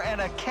score, and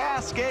a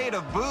cascade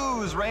of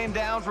boos rain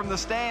down from the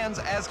stands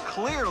as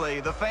clearly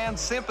the fans'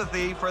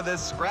 sympathy for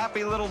this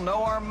scrappy little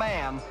no-arm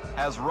man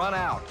has run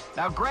out.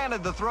 Now,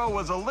 granted, the throw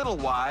was a little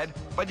wide,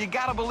 but you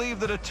gotta believe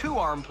that a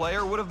two-arm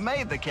player would have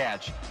made the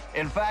catch.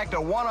 In fact,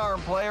 a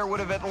one-arm player would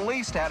have at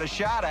least had a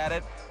shot at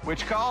it,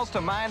 which calls to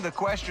mind the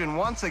question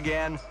once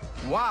again,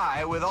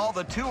 why, with all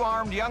the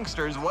two-armed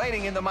youngsters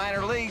waiting in the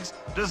minor leagues,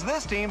 does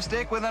this team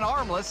stick with an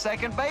armless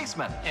second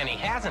baseman? And he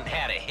hasn't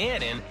had a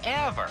hit in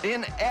ever.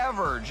 In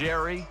ever,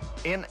 Jerry.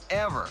 In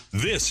ever.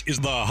 This is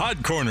the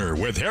Hot Corner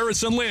with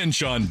Harrison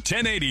Lynch on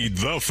 1080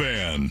 The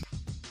Fan.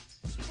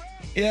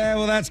 Yeah,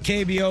 well, that's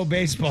KBO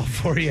baseball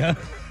for you.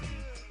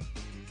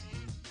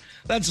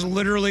 That's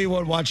literally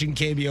what watching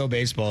KBO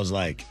baseball is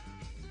like.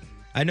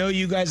 I know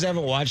you guys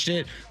haven't watched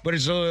it, but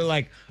it's literally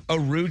like a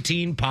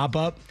routine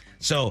pop-up.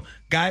 So,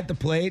 guy at the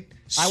plate,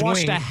 swing. I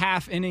watched a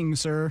half inning,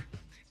 sir.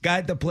 Guy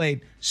at the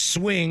plate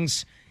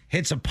swings,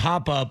 hits a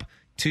pop-up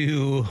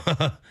to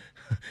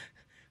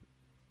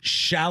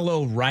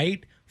shallow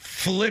right,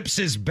 flips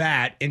his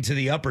bat into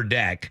the upper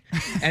deck,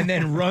 and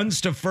then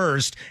runs to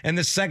first, and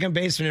the second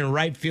baseman and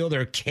right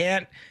fielder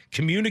can't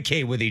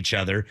communicate with each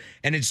other,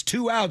 and it's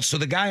 2 outs, so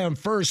the guy on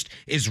first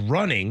is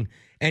running,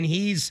 and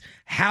he's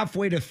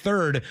halfway to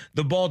third.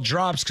 The ball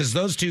drops because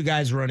those two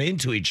guys run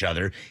into each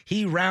other.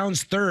 He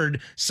rounds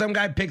third. Some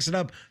guy picks it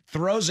up,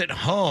 throws it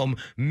home,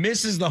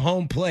 misses the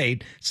home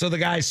plate. So the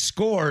guy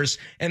scores,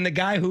 and the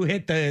guy who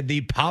hit the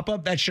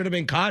pop-up that should have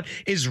been caught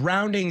is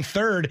rounding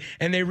third,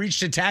 and they reach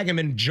to tag him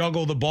and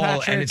juggle the ball,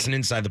 Patrick, and it's an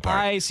inside the park.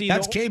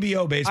 That's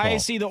KBO baseball. I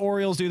see the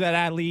Orioles do that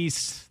at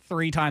least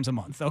 3 times a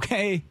month,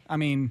 okay? I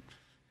mean,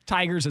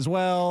 Tigers as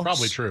well.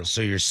 Probably true.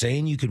 So you're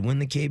saying you could win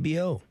the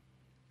KBO?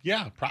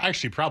 Yeah,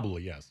 actually,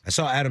 probably, yes. I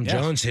saw Adam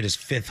Jones hit his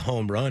 5th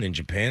home run in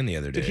Japan the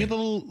other day. Did he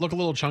look a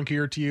little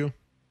chunkier to you?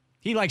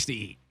 He likes to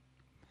eat.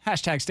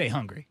 Hashtag stay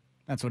hungry.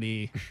 That's what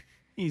he's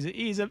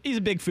a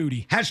big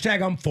foodie.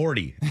 Hashtag I'm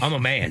 40. I'm a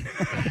man.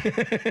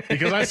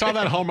 Because I saw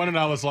that home run and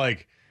I was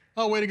like,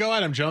 oh, way to go,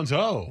 Adam Jones.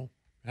 Oh,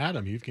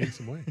 Adam, you've gained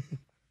some weight.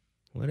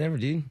 Whatever,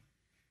 dude.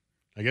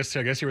 I guess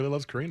he really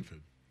loves Korean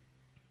food.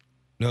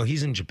 No,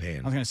 he's in Japan.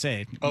 I was going to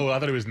say. Oh, I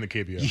thought he was in the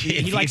KBO.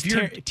 He likes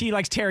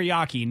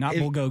teriyaki, not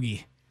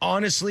bulgogi.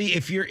 Honestly,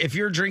 if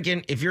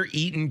you're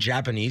eating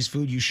Japanese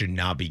food, you should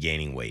not be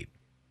gaining weight.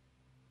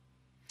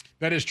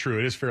 That is true.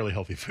 It is fairly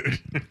healthy food.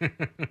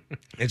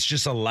 It's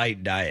just a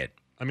light diet.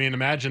 I mean,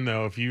 imagine,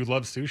 though, if you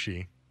love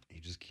sushi,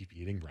 you just keep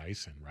eating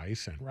rice and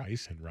rice and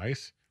rice and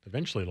rice.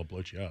 Eventually, it'll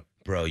bloat you up.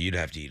 Bro, you'd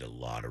have to eat a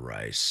lot of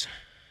rice.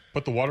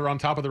 Put the water on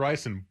top of the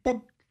rice and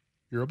boom,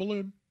 you're a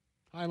balloon.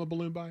 I'm a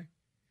balloon bye.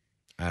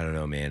 I don't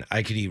know, man.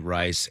 I could eat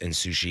rice and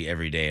sushi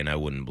every day and I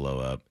wouldn't blow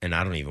up. And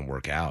I don't even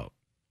work out.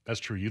 That's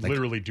true. You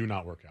literally do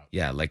not work out.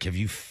 Yeah, like, have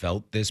you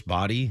felt this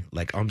body?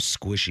 Like, I'm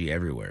squishy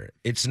everywhere.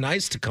 It's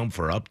nice to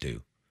comfort up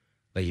to.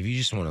 Like, if you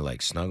just want to,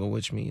 like, snuggle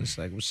with me, it's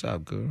like, what's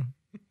up, girl?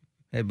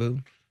 Hey, boo.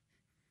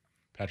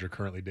 Patrick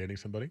currently dating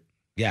somebody?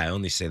 Yeah, I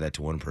only say that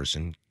to one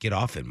person. Get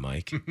off it,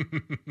 Mike.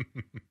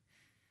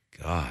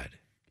 God.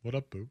 What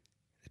up, boo?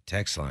 The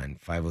text line,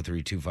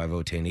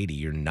 503-250-1080.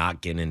 You're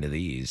not getting into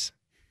these.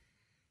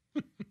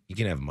 You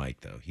can have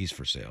Mike, though. He's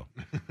for sale.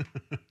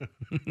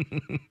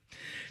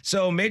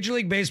 So Major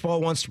League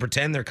Baseball wants to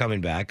pretend they're coming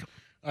back.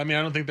 I mean,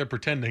 I don't think they're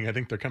pretending. I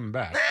think they're coming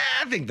back.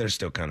 I think they're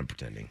still kind of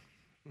pretending.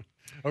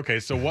 Okay,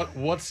 so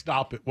what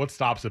stops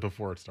it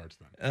before it starts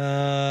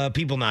then?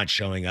 People not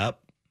showing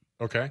up.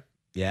 Okay.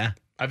 Yeah.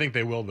 I think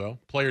they will, though.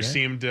 Players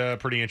seemed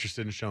pretty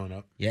interested in showing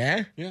up.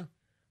 Yeah? Yeah.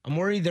 I'm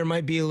worried there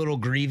might be a little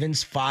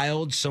grievance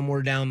filed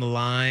somewhere down the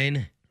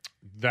line.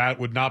 That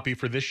would not be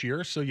for this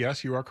year. So,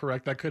 yes, you are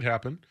correct. That could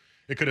happen.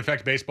 It could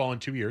affect baseball in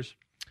 2 years.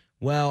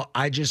 Well,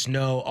 I just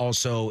know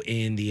also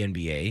in the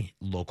NBA,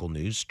 local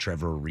news,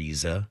 Trevor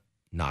Ariza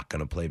not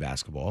going to play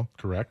basketball.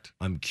 Correct.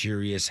 I'm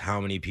curious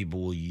how many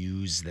people will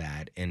use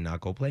that and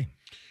not go play.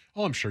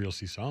 Oh, I'm sure you'll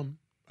see some.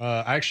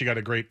 I actually got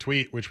a great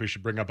tweet, which we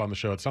should bring up on the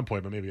show at some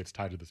point, but maybe it's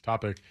tied to this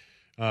topic.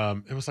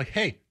 It was like,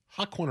 hey,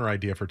 hot corner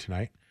idea for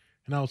tonight.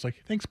 And I was like,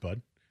 thanks,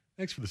 bud.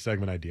 Thanks for the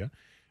segment idea.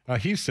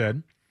 He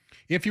said,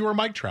 if you were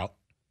Mike Trout,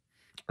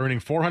 earning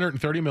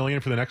 $430 million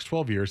for the next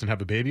 12 years and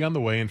have a baby on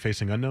the way and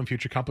facing unknown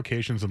future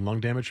complications and lung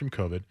damage from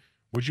COVID,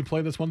 would you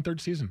play this 1/3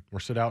 season or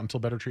sit out until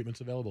better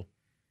treatment's available?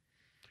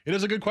 It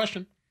is a good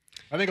question.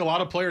 I think a lot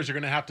of players are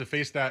going to have to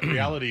face that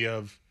reality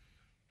of,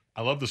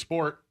 I love the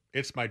sport.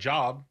 It's my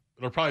job.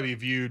 It'll probably be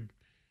viewed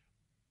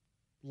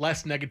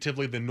less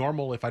negatively than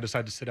normal if I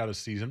decide to sit out a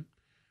season.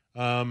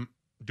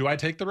 Do I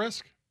take the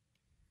risk?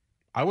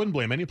 I wouldn't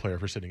blame any player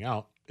for sitting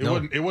out.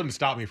 It wouldn't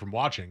stop me from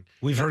watching.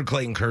 We've heard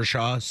Clayton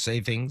Kershaw say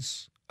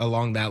things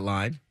along that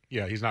line.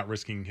 Yeah, he's not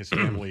risking his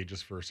family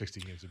just for 60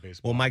 games of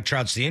baseball. Well, Mike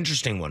Trout's the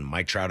interesting one.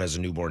 Mike Trout has a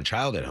newborn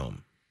child at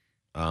home.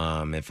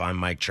 If I'm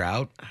Mike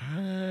Trout,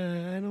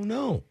 I don't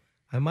know.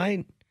 I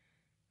might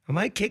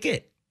kick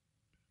it.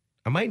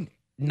 I might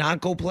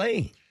not go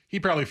play. He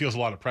probably feels a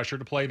lot of pressure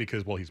to play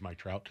because, well, he's Mike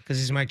Trout. Because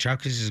he's Mike Trout,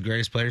 because he's the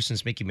greatest player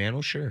since Mickey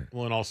Mantle, sure.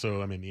 Well, and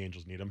also, I mean, the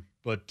Angels need him.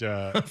 But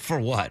for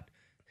what?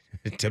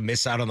 To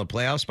miss out on the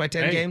playoffs by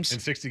 10 games? In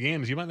 60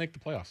 games, you might make the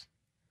playoffs.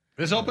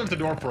 This opens the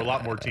door for a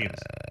lot more teams.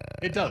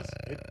 It does.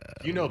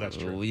 You know that's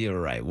true. You're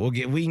right.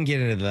 We can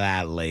get into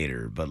that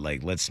later, but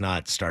let's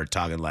not start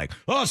talking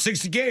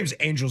 60 games,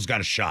 Angels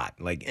got a shot.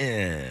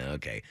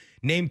 Okay.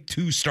 Name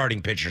 2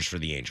 starting pitchers for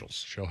the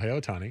Angels. Shohei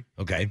Ohtani.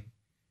 Okay.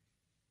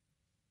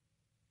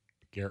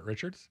 Garrett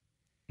Richards.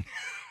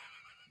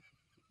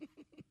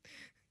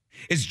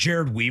 Is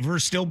Jared Weaver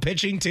still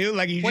pitching too?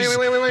 Wait.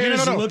 You're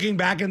just looking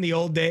back in the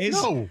old days?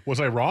 No. Was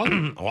I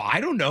wrong? Well,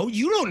 I don't know.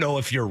 You don't know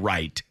if you're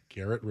right.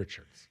 Garrett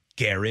Richards.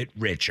 Garrett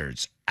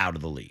Richards out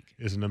of the league.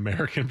 Is an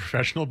American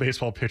professional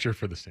baseball pitcher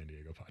for the San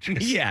Diego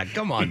Padres. Yeah,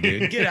 come on,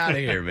 dude. Get out of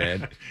here,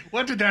 man.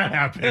 When did that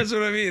happen? That's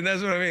what I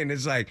mean.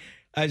 It's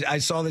I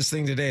saw this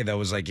thing today that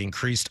was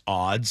increased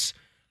odds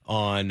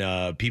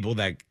on people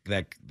that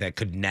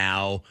could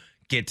now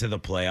get to the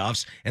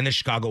playoffs, and the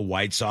Chicago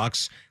White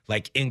Sox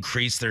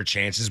increase their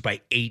chances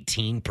by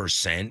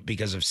 18%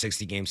 because of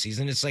 60-game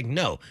season. It's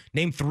no.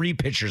 Name 3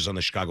 pitchers on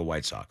the Chicago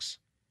White Sox.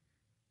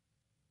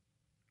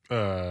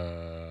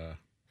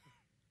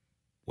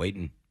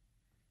 Waiting.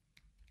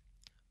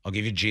 I'll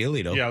give you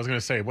Giolito. Yeah, I was going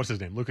to say, what's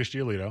his name? Lucas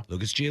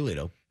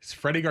Giolito. Is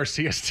Freddie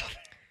Garcia still there?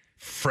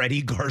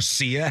 Freddie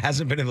Garcia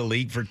hasn't been in the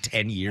league for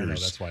 10 years. I know,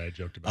 that's why I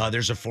joked about it.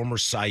 There's a former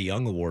Cy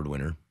Young Award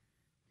winner.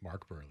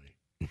 Mark Burley.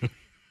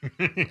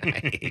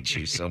 I hate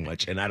you so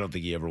much, and I don't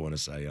think he ever won a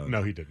Cy Young.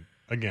 No, he didn't.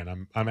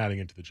 Again, I'm adding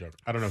into the joke.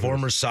 I don't know.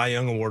 Former Cy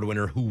Young Award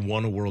winner who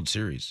won a World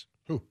Series.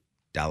 Who?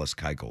 Dallas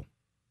Keuchel.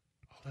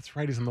 Oh, that's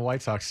right. He's in the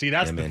White Sox. See,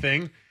 that's the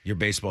thing. Your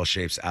baseball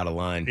shape's out of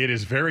line. It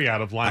is very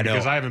out of line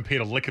because I haven't paid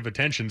a lick of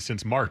attention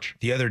since March.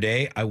 The other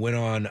day, I went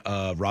on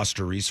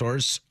Roster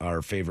Resource,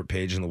 our favorite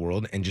page in the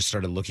world, and just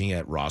started looking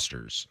at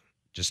rosters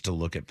just to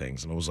look at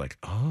things. And I was like,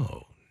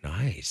 oh,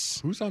 nice.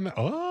 Who's on that?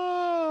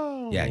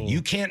 Oh. Yeah,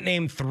 you can't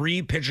name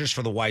 3 pitchers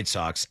for the White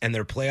Sox, and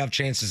their playoff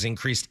chances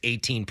increased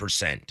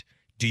 18%.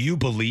 Do you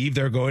believe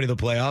they're going to the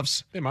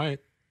playoffs? They might.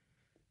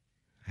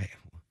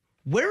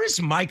 Where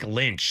is Mike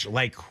Lynch?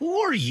 Who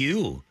are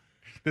you?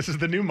 This is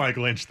the new Mike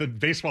Lynch. The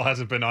baseball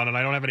hasn't been on, and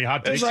I don't have any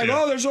hot takes. It's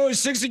there's only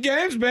 60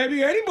 games,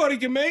 baby. Anybody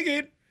can make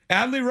it.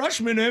 Adley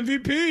Rutschman,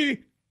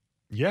 MVP.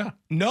 Yeah.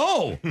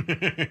 No.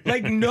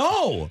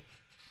 No.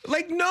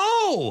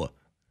 No.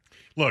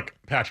 Look,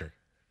 Patrick,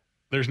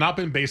 there's not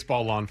been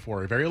baseball on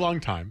for a very long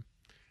time.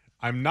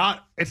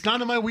 It's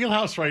not in my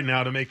wheelhouse right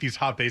now to make these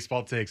hot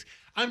baseball takes.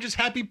 I'm just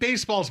happy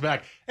baseball's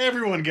back.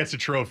 Everyone gets a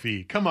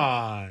trophy. Come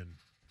on.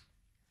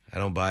 I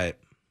don't buy it.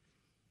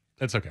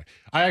 That's okay.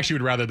 I actually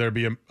would rather there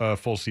be a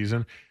full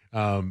season.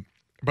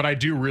 But I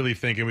do really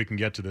think, and we can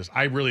get to this,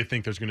 I really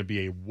think there's going to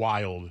be a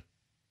wild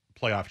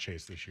playoff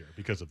chase this year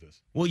because of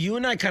this. Well, you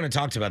and I kind of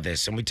talked about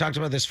this, and we talked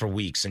about this for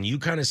weeks, and you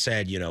kind of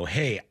said,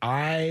 hey,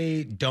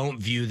 I don't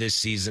view this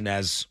season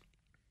as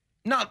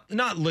not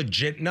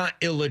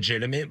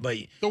illegitimate, but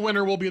the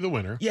winner will be the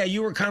winner. Yeah,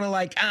 you were kind of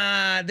like,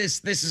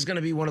 this is going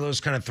to be one of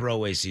those kind of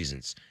throwaway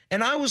seasons.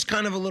 And I was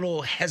kind of a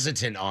little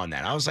hesitant on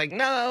that. I was like,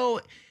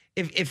 no,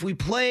 if we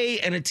play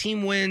and a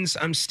team wins,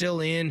 I'm still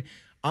in.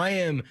 I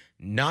am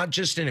not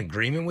just in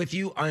agreement with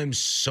you. I am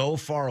so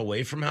far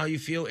away from how you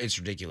feel. It's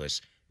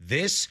ridiculous.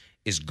 This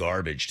is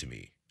garbage to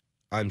me.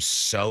 I'm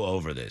so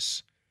over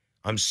this.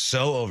 I'm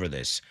so over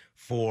this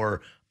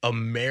for a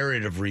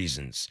myriad of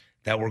reasons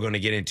that we're going to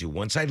get into.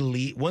 Once I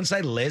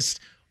list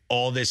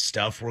all this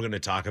stuff we're going to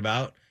talk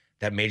about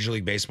that Major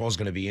League Baseball is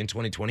going to be in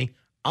 2020,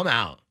 I'm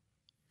out.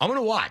 I'm going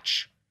to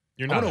watch.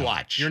 I'm going to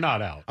watch. You're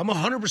not out. I'm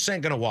 100%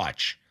 going to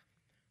watch.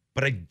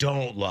 But I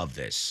don't love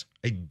this.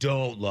 I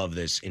don't love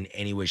this in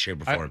any way,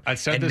 shape, or form. I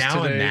said and this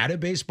now today. I'm mad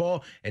at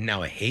baseball, and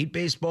now I hate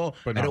baseball.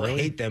 But I don't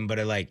really. hate them, but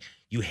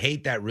you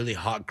hate that really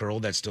hot girl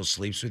that still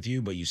sleeps with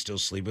you, but you still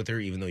sleep with her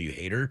even though you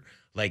hate her.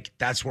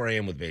 That's where I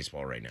am with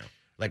baseball right now.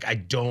 I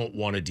don't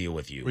want to deal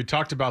with you. We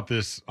talked about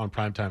this on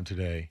primetime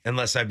today.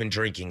 Unless I've been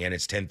drinking and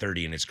it's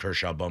 10:30 and it's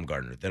Kershaw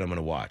Bumgarner. Then I'm going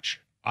to watch.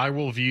 I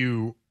will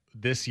view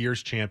this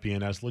year's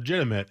champion as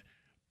legitimate,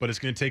 but it's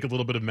going to take a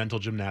little bit of mental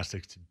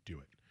gymnastics to do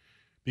it.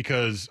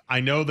 Because I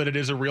know that it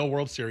is a real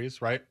World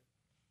Series, right?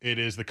 It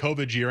is the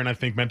COVID year, and I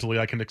think mentally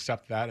I can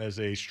accept that as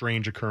a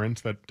strange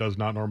occurrence that does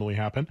not normally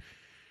happen.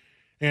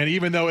 And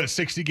even though it's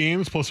 60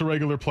 games plus a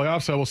regular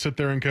playoffs, I will sit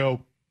there and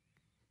go,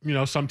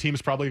 some teams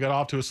probably got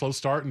off to a slow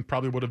start and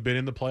probably would have been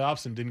in the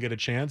playoffs and didn't get a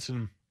chance.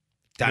 And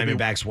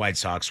Diamondbacks, White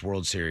Sox,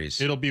 World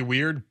Series. It'll be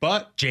weird,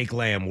 but Jake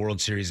Lamb, World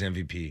Series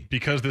MVP.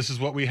 Because this is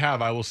what we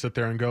have, I will sit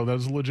there and go, that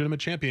is a legitimate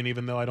champion,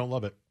 even though I don't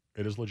love it.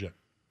 It is legit.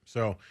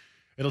 So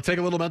it'll take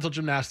a little mental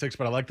gymnastics,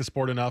 but I like the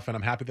sport enough, and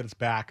I'm happy that it's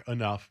back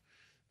enough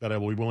that I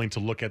will be willing to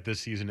look at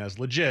this season as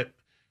legit,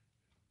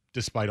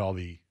 despite all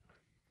the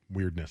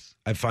weirdness.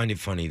 I find it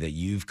funny that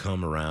you've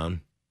come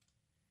around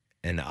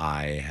and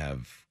I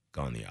have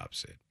gone the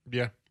opposite.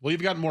 Yeah. Well,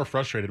 you've gotten more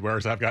frustrated,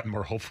 whereas I've gotten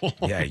more hopeful.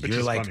 Yeah,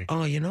 you're like, funny.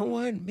 oh, you know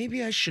what?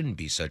 Maybe I shouldn't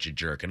be such a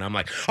jerk. And I'm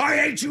like, I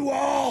hate you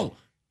all.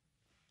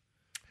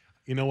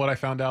 You know what I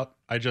found out?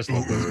 I just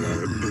love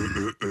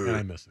baseball, and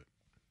I miss it.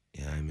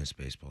 Yeah, I miss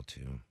baseball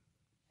too.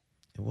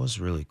 It was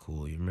really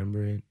cool. You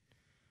remember it?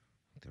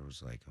 There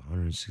was like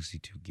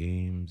 162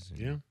 games. And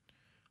Yeah.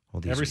 all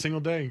these, Every single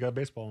day you got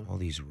baseball. all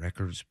these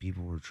records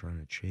people were trying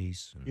to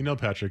chase. And You know,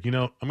 Patrick. You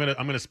know, I'm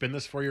gonna spin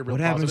this for you. Real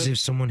what happens positive. if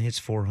someone hits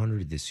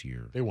 400 this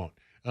year? They won't?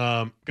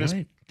 What?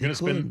 They Gonna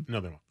spin. could. No,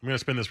 they won't. I'm gonna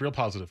spin this real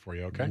positive for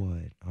you. Okay.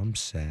 What? I'm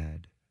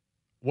sad.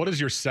 What is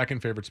your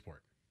second favorite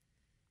sport?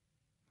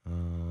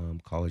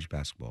 College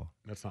basketball.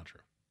 That's not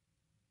true.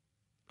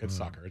 It's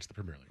soccer. It's the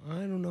Premier League.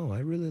 I don't know. I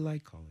really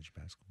like college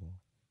basketball.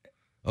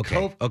 Okay.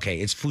 Cov- Okay.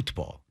 It's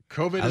football.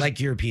 COVID. I like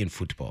European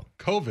football.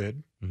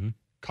 COVID Mhm.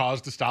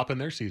 caused a stop in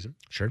their season.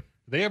 Sure.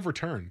 They have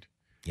returned.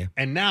 Yeah.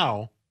 And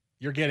now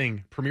you're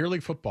getting Premier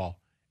League football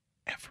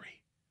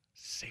every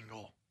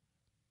single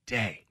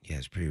day. Yeah,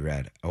 it's pretty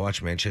rad. I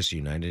watched Manchester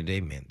United today.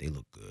 Man, they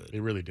look good. They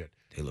really did.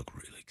 They look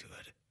really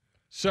good.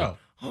 So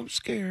I'm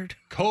scared.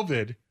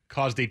 COVID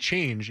caused a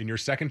change in your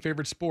second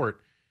favorite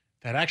sport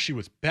that actually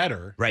was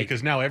better. Right.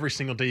 Because now every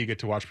single day you get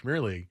to watch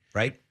Premier League.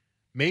 Right?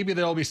 Maybe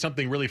there'll be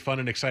something really fun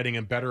and exciting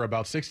and better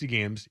about 60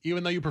 games,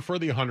 even though you prefer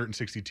the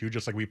 162,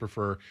 just like we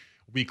prefer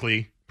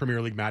weekly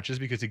Premier League matches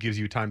because it gives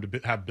you time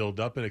to have build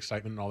up and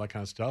excitement and all that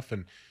kind of stuff.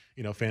 And,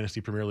 you know, fantasy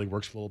Premier League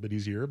works a little bit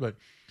easier, but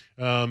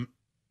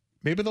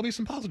maybe there'll be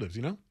some positives,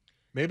 you know?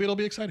 Maybe it'll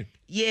be exciting.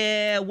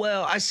 Yeah,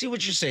 well, I see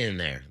what you're saying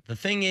there. The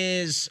thing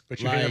is,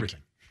 But you hate everything.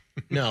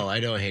 No, I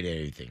don't hate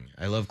anything.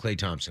 I love Klay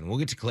Thompson. We'll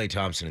get to Klay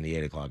Thompson in the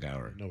 8 o'clock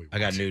hour. No, we I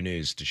got won't. new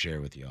news to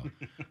share with y'all.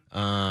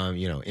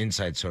 You know,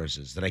 inside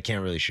sources that I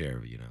can't really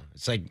share. You know,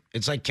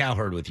 it's like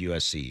Cowherd with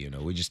USC. You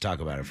know, we just talk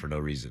about it for no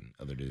reason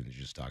other than to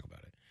just talk about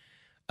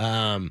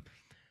it.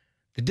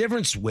 The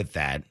difference with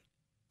that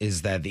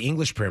is that the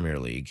English Premier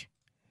League,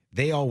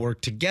 they all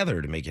work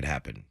together to make it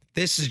happen.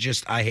 This is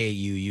just I hate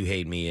you, you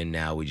hate me, and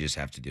now we just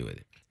have to do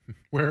it.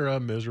 We're a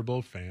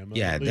miserable family.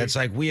 Yeah, that's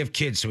like we have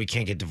kids, so we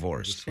can't get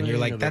divorced, and you're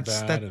like,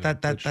 that's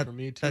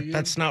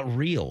that's not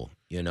real,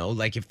 you know.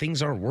 Like if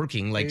things aren't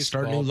working, like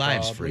start new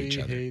lives for each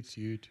other. Hates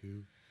you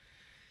too.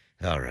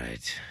 All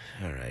right.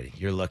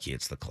 You're lucky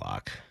it's the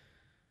clock.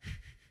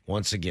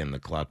 Once again, the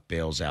clock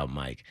bails out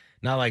Mike.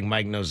 Not like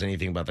Mike knows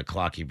anything about the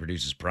clock. He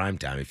produces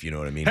primetime, if you know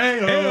what I mean.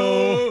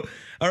 Hey-o!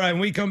 All right,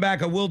 when we come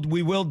back,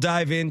 we will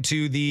dive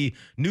into the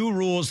new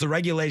rules, the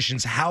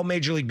regulations, how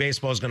Major League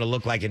Baseball is going to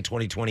look like in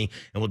 2020,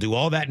 and we'll do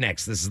all that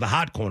next. This is the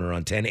Hot Corner on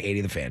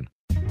 1080 The Fan.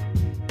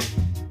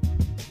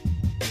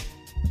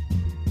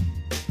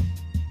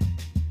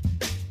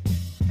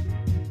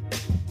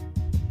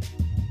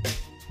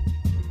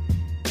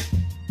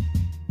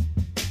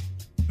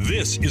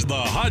 This is the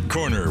Hot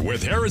Corner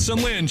with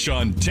Harrison Lynch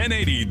on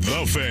 1080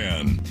 The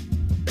Fan.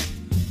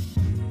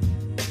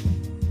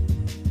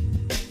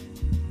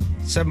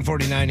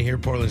 7:49 here,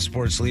 Portland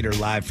Sports Leader,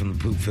 live from the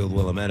Poop Field,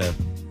 Willamette.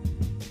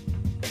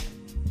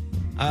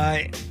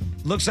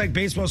 Looks like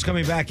baseball's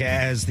coming back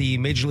as the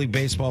Major League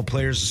Baseball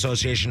Players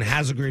Association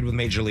has agreed with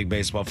Major League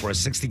Baseball for a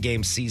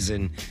 60-game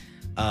season.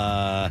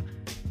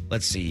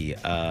 Let's see.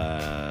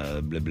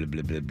 Blah, blah,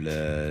 blah, blah,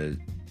 blah.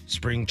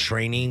 Spring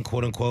training,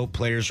 quote unquote.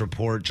 Players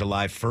report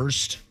July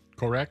 1st.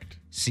 Correct.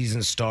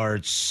 Season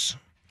starts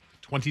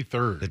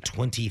 23rd. The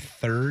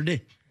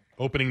 23rd.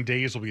 Opening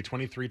days will be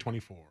 23,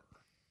 24.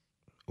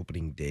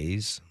 Opening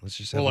days? Let's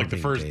just have Well, like the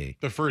opening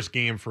day. first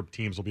game for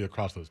teams will be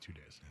across those 2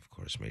 days. Of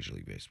course, Major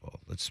League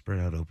Baseball. Let's spread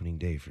out opening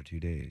day for 2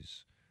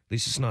 days. At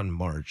least it's not in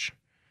March.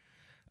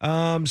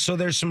 So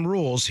there's some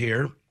rules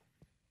here.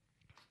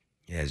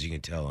 Yeah, as you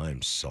can tell,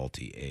 I'm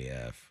salty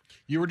AF.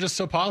 You were just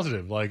so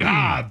positive, like,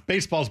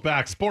 baseball's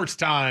back, sports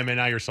time, and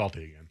now you're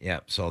salty again. Yeah,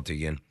 salty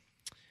again.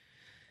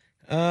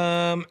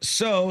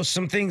 So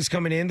some things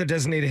coming in. The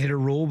designated hitter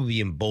rule will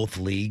be in both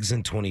leagues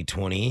in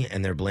 2020,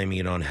 and they're blaming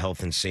it on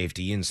health and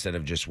safety instead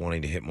of just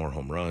wanting to hit more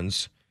home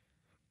runs.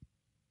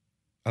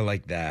 I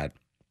like that.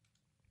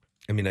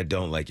 I mean, I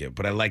don't like it,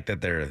 but I like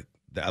that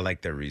I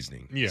like their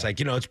reasoning. Yeah. It's like,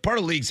 you know, it's part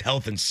of league's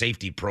health and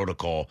safety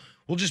protocol.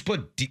 We'll just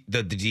put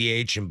the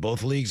DH in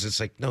both leagues. It's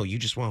like, no, you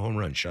just want home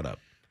run. Shut up.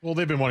 Well,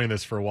 they've been wanting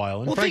this for a while.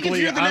 And Well, frankly,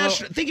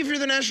 think if you're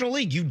the National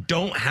League, you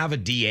don't have a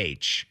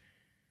DH.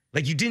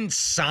 Like, you didn't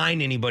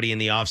sign anybody in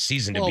the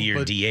offseason to be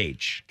your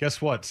DH.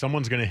 Guess what?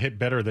 Someone's going to hit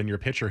better than your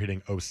pitcher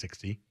hitting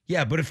 060.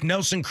 Yeah, but if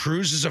Nelson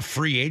Cruz is a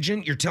free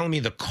agent, you're telling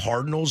me the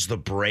Cardinals, the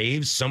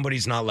Braves,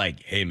 somebody's not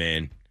like, hey,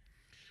 man.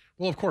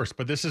 Well, of course,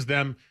 but this is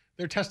them.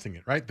 They're testing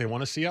it, right? They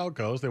want to see how it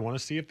goes. They want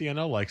to see if the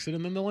NL likes it,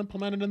 and then they'll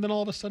implement it, and then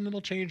all of a sudden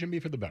it'll change and be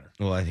for the better.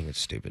 Well, I think it's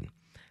stupid.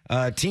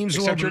 Teams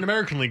Except you're an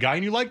American League guy,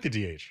 and you like the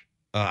DH.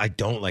 I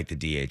don't like the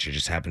DH. I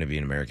just happen to be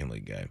an American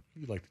League guy.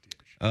 You like the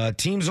DH.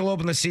 Teams will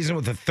open the season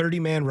with a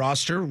 30-man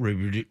roster.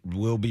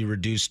 Will be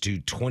reduced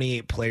to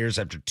 28 players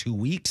after 2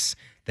 weeks,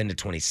 then to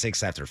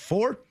 26 after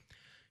 4.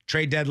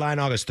 Trade deadline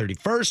August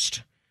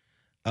 31st.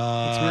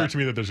 It's weird to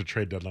me that there's a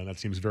trade deadline. That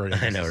seems very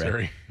unnecessary. I know,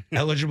 right?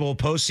 Eligible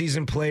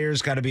postseason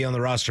players got to be on the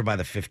roster by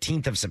the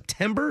 15th of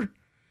September.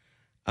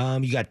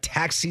 You got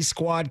taxi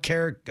squad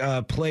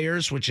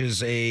players, which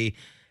is a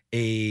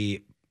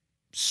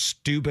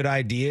stupid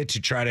idea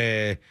to try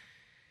to.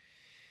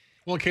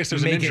 Well, in case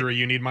there's an injury,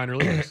 you need minor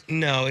leaguers.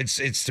 No,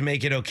 it's to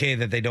make it okay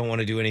that they don't want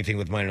to do anything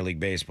with minor league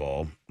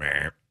baseball.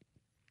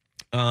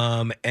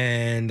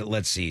 And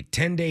let's see,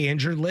 10-day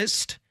injured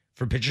list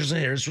for pitchers and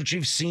hitters, which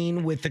you've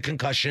seen with the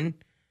concussion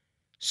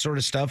sort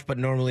of stuff, but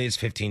normally it's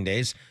 15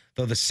 days.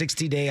 Though the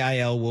 60-day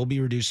IL will be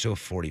reduced to a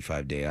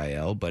 45-day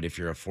IL, but if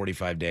you're a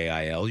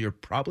 45-day IL, you're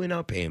probably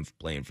not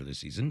playing for the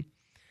season.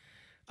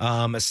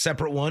 A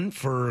separate one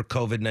for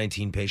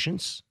COVID-19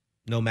 patients.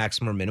 No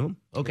maximum or minimum.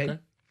 Okay.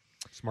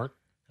 Smart.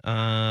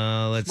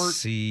 Let's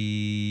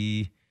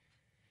see.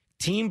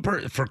 For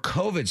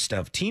COVID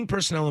stuff, team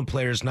personnel and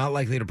players not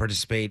likely to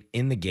participate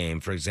in the game,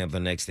 for example,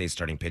 the next day's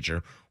starting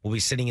pitcher, will be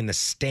sitting in the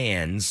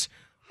stands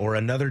or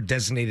another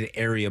designated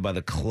area by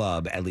the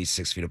club at least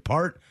 6 feet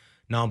apart.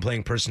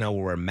 Non-playing personnel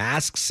will wear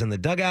masks in the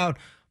dugout,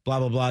 blah,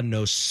 blah, blah.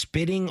 No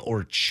spitting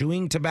or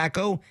chewing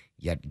tobacco,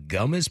 yet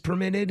gum is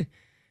permitted.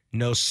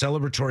 No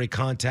celebratory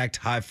contact,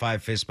 high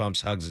five, fist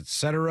bumps, hugs,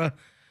 etc.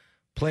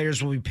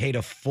 Players will be paid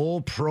a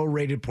full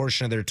prorated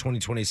portion of their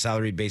 2020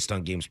 salary based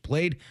on games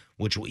played,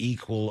 which will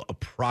equal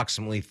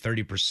approximately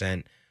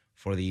 30%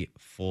 for the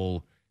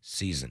full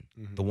season.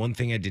 Mm-hmm. The one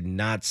thing I did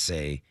not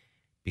say,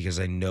 because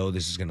I know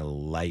this is going to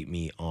light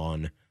me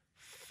on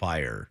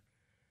fire,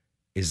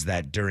 is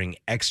that during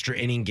extra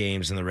inning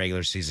games in the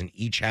regular season,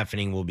 each half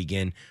inning will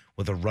begin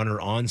with a runner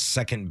on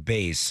second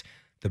base.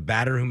 The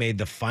batter who made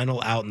the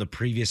final out in the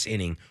previous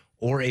inning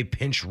or a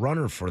pinch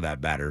runner for that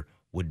batter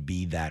would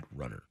be that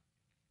runner.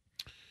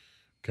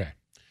 Okay.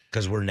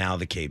 Because we're now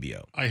the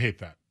KBO. I hate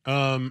that.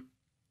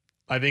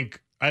 I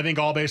think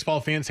all baseball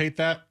fans hate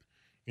that.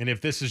 And if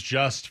this is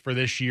just for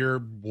this year,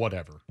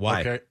 whatever.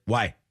 Why? Okay?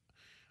 Why?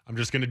 I'm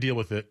just going to deal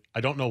with it.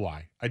 I don't know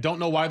why. I don't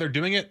know why they're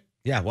doing it.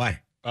 Yeah,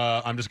 why?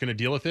 I'm just going to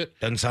deal with it.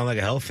 Doesn't sound like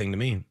a health thing to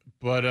me.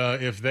 But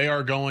if they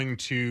are going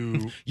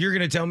to... You're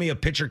going to tell me a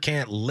pitcher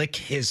can't lick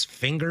his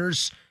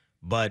fingers,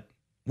 but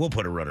we'll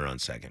put a runner on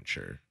second,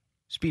 sure.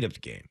 Speed up the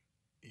game.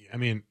 I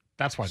mean,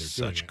 that's why they're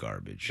doing it. Such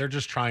garbage. They're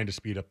just trying to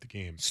speed up the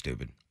game.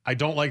 Stupid. I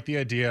don't like the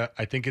idea.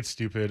 I think it's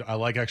stupid. I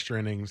like extra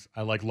innings.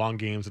 I like long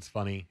games. It's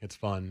funny. It's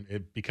fun.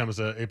 It becomes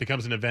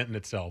an event in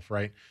itself,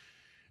 right?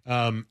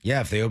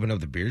 Yeah, if they open up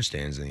the beer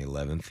stands in the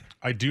 11th.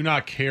 I do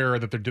not care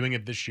that they're doing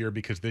it this year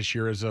because this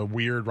year is a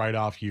weird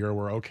write-off year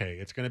where, okay,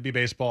 it's going to be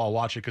baseball. I'll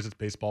watch it because it's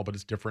baseball, but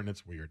it's different and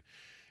it's weird.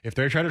 If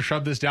they try to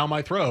shove this down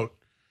my throat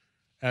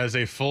as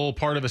a full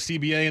part of a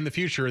CBA in the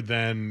future,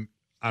 then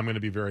I'm going to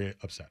be very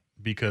upset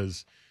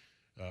because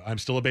I'm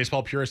still a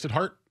baseball purist at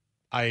heart.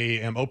 I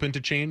am open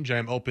to change. I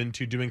am open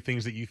to doing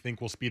things that you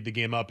think will speed the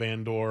game up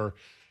and or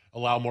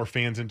allow more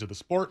fans into the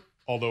sport.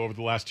 Although over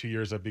the last 2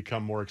 years, I've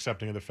become more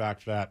accepting of the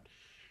fact that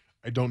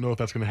I don't know if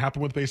that's going to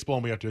happen with baseball,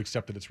 and we have to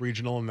accept that it's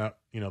regional and that,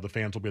 you know, the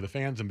fans will be the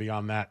fans, and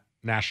beyond that,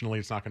 nationally,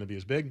 it's not going to be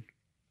as big.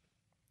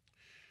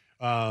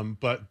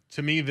 But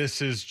to me,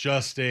 this is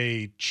just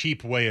a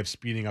cheap way of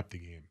speeding up the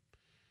game.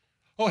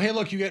 Oh, hey,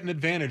 look, you get an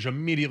advantage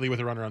immediately with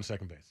a runner on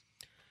second base.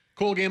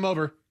 Cool, game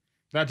over.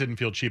 That didn't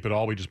feel cheap at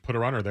all. We just put a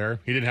runner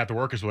there. He didn't have to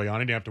work his way on.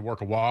 He didn't have to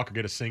work a walk or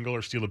get a single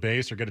or steal a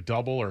base or get a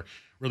double or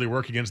really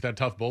work against that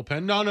tough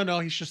bullpen. No.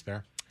 He's just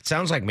there. It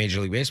sounds like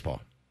Major League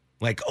Baseball.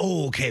 Like,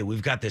 oh, okay,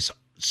 we've got this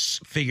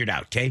figured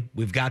out, okay?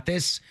 We've got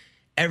this.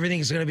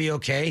 Everything's going to be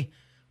okay.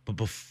 But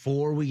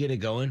before we get it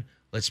going,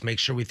 let's make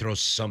sure we throw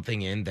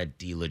something in that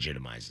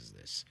delegitimizes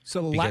this.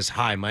 Because,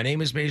 hi, my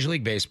name is Major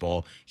League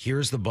Baseball.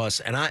 Here's the bus.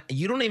 And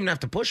you don't even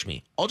have to push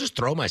me. I'll just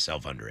throw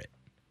myself under it.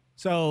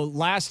 So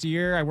last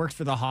year I worked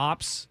for the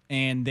Hops,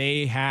 and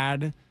they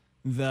had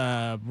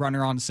the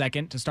runner on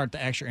second to start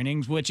the extra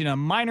innings, which in a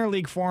minor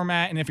league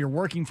format, and if you're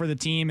working for the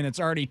team and it's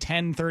already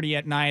 10:30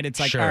 at night, it's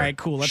like, sure, all right,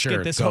 cool, let's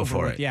get this over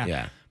with.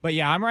 Yeah. But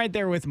yeah, I'm right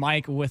there with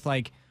Mike with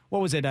like,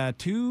 what was it,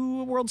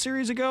 2 World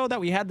Series ago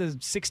that we had the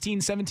 16,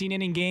 17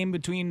 inning game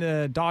between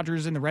the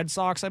Dodgers and the Red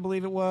Sox, I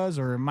believe it was,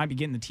 or it might be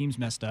getting the teams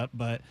messed up,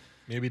 but...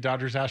 Maybe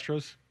Dodgers,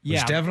 Astros? Yeah.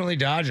 It was definitely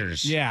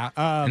Dodgers. Yeah.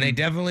 And they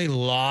definitely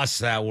lost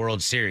that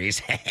World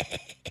Series.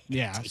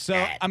 Yeah.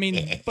 So, I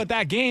mean, but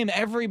that game,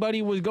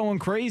 everybody was going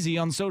crazy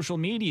on social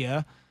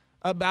media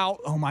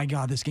about, oh my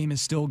God, this game is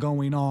still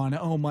going on.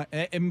 Oh my,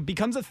 it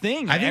becomes a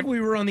thing. I think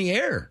we were on the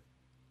air.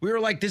 We were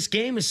like, this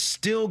game is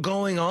still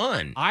going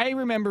on. I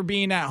remember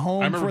being at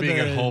home. I remember being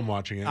at home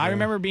watching it. I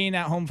remember being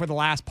at home for the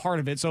last part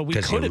of it, so we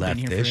could have been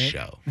here this for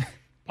show.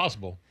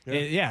 Possible.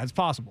 Yeah, it's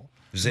possible.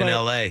 It was in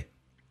L.A.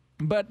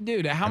 But,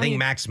 dude, I think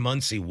Max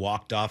Muncy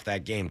walked off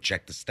that game.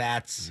 Check the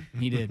stats.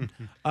 He did.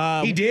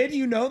 He did?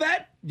 You know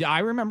that? Yeah, I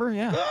remember,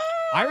 yeah.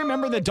 I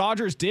remember the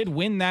Dodgers did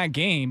win that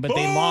game, but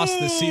they lost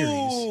the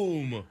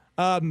series.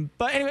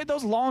 But anyway,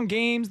 those long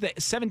games, the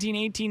 17,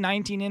 18,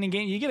 19 inning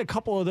game, you get a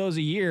couple of those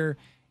a year,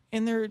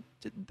 and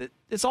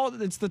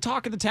it's the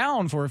talk of the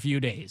town for a few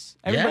days.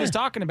 Everybody's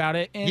talking about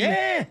it.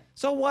 And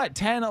so what,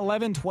 10,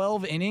 11,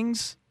 12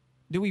 innings?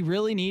 do we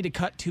really need to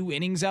cut 2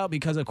 innings out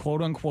because of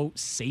quote unquote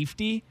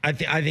safety? I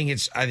think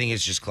it's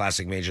just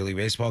classic Major League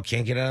Baseball.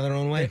 Can't get out of their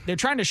own way. They're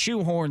trying to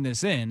shoehorn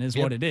this in, is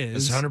what it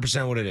is. It's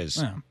 100% what it is.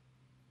 Yeah.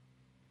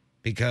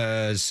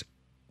 Because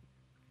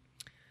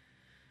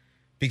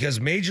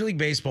Major League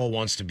Baseball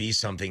wants to be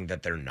something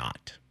that they're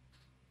not.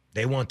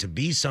 They want to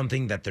be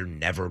something that they're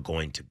never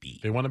going to be.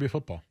 They want to be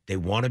football. They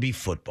want to be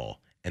football,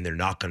 and they're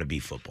not going to be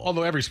football.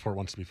 Although every sport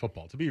wants to be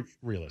football, to be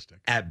realistic.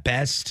 At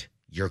best,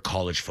 you're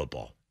college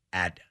football.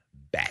 At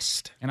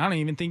best. And I don't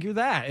even think you're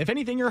that. If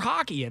anything, you're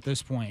hockey at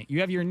this point.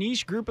 You have your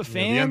niche group of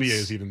fans. The NBA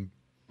has even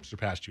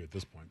surpassed you at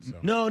this point. So.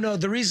 No.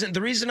 The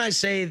reason I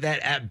say that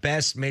at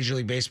best Major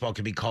League Baseball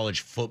could be college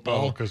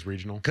football. Because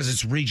regional. Because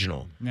it's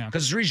regional. Yeah.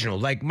 Because it's regional.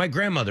 Like my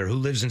grandmother who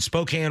lives in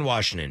Spokane,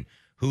 Washington,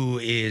 who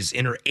is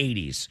in her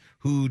 80s,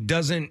 who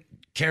doesn't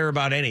care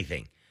about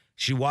anything.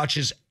 She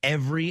watches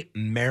every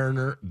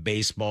Mariner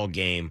baseball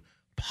game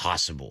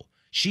possible.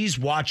 She's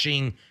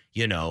watching,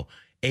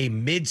 a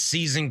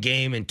mid-season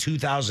game in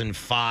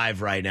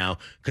 2005 right now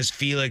because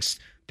Felix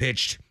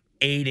pitched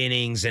 8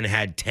 innings and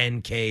had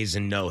 10 Ks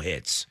and no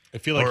hits. I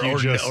feel like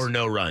or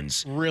no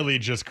runs. Really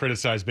just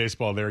criticized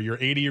baseball there. Your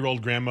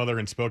 80-year-old grandmother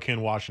in Spokane,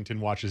 Washington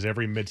watches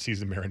every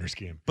midseason Mariners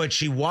game. But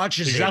she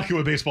watches exactly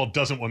what baseball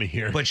doesn't want to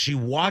hear. But she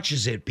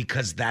watches it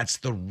because that's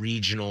the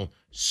regional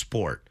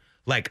sport.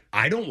 Like,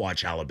 I don't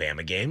watch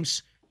Alabama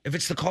games. If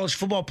it's the college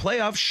football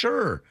playoff,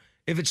 sure.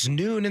 If it's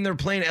noon and they're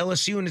playing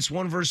LSU and it's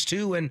 1 versus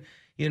 2 and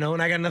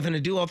I got nothing to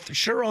do, I'll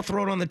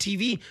throw it on the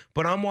TV.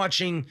 But I'm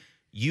watching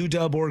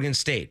UW Oregon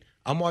State.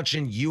 I'm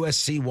watching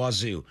USC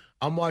Wazoo.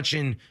 I'm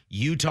watching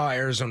Utah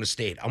Arizona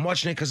State. I'm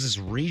watching it because it's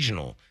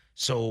regional.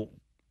 So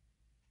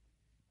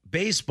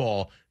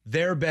baseball,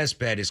 their best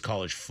bet is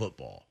college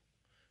football.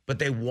 But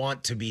they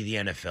want to be the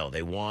NFL.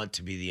 They want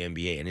to be the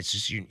NBA. And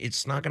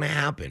it's not going to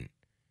happen.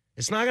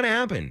 It's not going to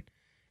happen.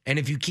 And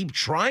if you keep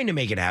trying to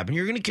make it happen,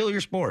 you're going to kill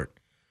your sport.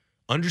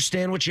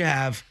 Understand what you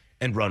have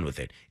and run with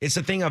it. It's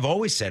the thing I've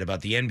always said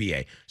about the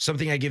NBA,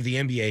 something I give the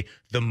NBA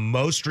the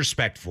most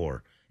respect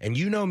for. And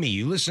you know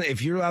me,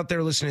 if you're out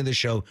there listening to this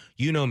show,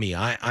 you know me.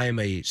 I am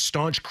a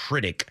staunch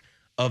critic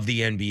of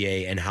the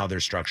NBA and how they're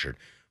structured.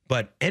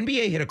 But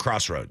NBA hit a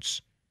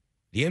crossroads.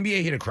 The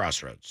NBA hit a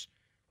crossroads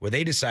where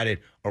they decided,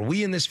 are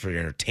we in this for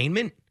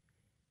entertainment?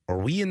 Or are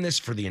we in this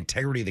for the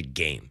integrity of the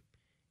game?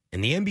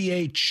 And the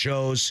NBA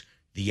chose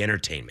the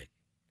entertainment.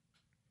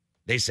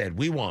 They said,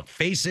 we want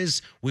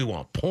faces, we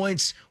want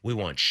points, we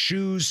want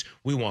shoes,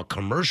 we want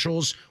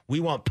commercials,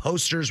 we want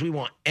posters, we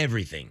want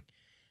everything.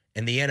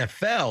 And the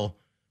NFL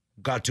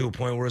got to a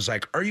point where it's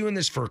like, are you in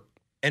this for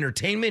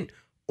entertainment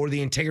or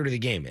the integrity of the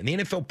game? And the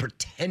NFL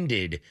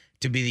pretended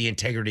to be the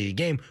integrity of the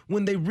game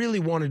when they really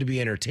wanted to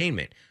be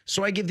entertainment.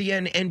 So I give the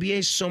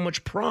NBA so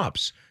much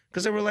props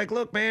because they were like,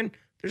 look, man,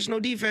 there's no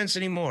defense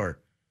anymore.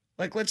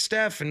 Like, let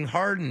Steph and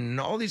Harden and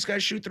all these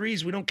guys shoot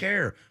threes. We don't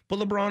care. Put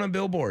LeBron on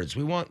billboards.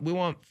 We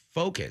want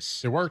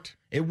focus. It worked.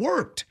 It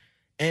worked.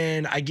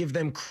 And I give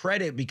them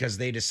credit because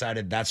they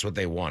decided that's what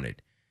they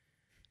wanted.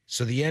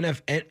 So the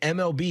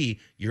MLB,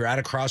 you're at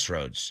a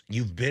crossroads.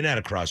 You've been at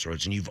a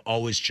crossroads, and you've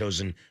always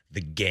chosen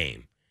the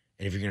game.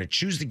 And if you're going to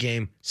choose the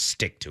game,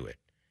 stick to it.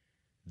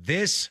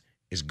 This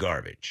is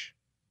garbage.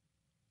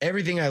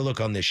 Everything I look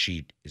on this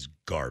sheet is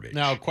garbage.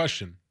 Now,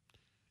 question.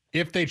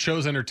 If they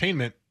chose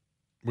entertainment,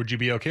 would you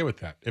be okay with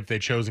that? If they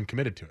chose and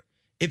committed to it?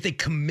 If they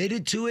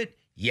committed to it,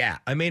 yeah.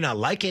 I may not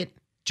like it,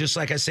 just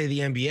like I say the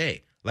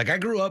NBA. Like I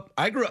grew up,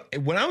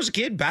 when I was a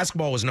kid,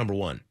 basketball was number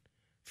one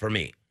for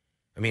me.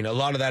 I mean, a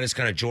lot of that is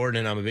kind of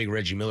Jordan. I'm a big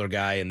Reggie Miller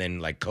guy. And then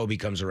like Kobe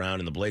comes around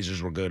and the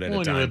Blazers were good at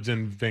a time. He lived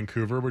in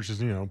Vancouver, which is,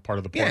 part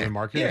of the Portland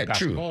market. Yeah,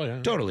 basketball, true.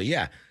 Yeah. Totally,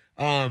 yeah.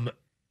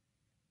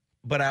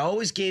 But I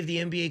always gave the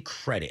NBA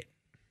credit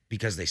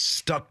because they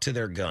stuck to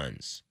their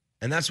guns.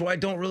 And that's why I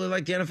don't really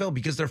like the NFL,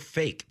 because they're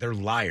fake. They're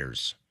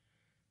liars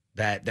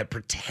that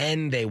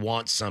pretend they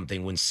want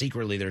something when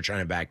secretly they're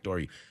trying to backdoor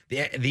you.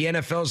 The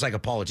NFL is like a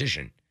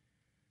politician.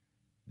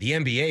 The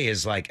NBA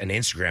is like an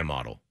Instagram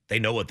model. They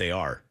know what they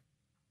are.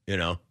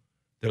 They're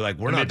like,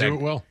 we're not that. Do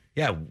it well.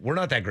 Yeah, we're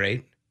not that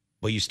great,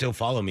 but you still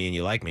follow me and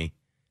you like me,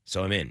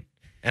 so I'm in.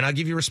 And I'll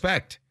give you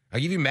respect. I'll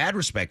give you mad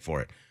respect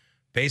for it.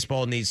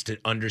 Baseball needs to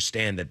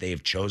understand that they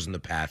have chosen the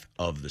path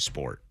of the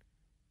sport,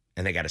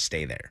 and they got to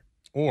stay there.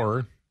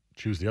 Or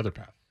choose the other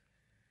path.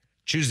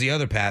 Choose the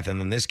other path, and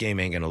then this game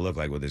ain't going to look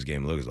like what this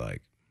game looks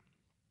like.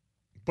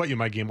 But you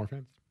might gain more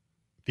fans.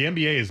 The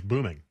NBA is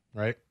booming,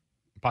 right?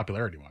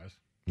 Popularity-wise.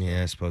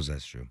 Yeah, I suppose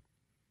that's true.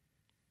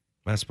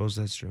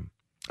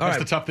 That's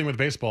the tough thing with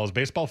baseball is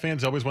baseball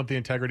fans always want the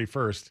integrity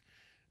first.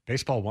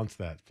 Baseball wants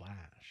that flash.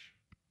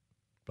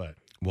 But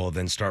well,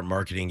 then start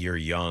marketing your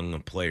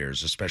young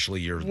players, especially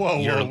your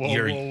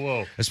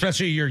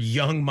especially your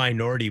young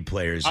minority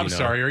players. I'm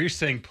sorry, are you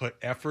saying put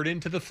effort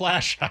into the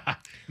flash?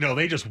 No,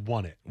 they just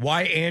want it.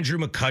 Why Andrew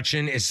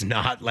McCutchen is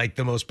not like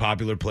the most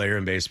popular player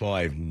in baseball,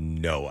 I have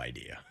no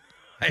idea.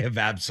 I have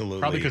absolutely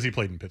probably because he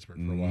played in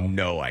Pittsburgh for a while.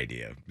 No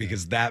idea,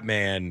 because that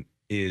man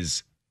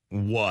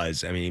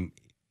was. I mean,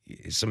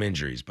 some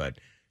injuries, but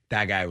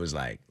that guy was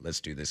like, let's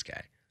do this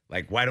guy.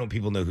 Like, why don't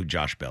people know who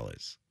Josh Bell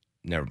is?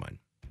 Never mind.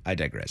 I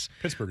digress.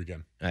 Pittsburgh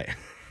again.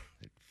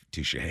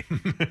 Touche.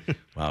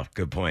 Wow,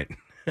 good point.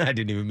 I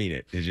didn't even mean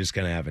it. It just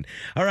kind of happened.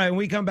 All right, when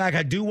we come back,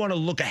 I do want to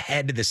look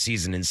ahead to the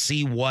season and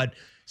see what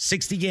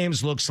 60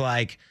 games looks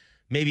like.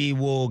 Maybe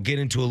we'll get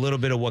into a little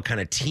bit of what kind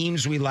of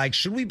teams we like.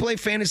 Should we play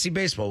fantasy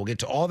baseball? We'll get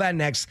to all that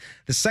next.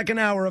 The second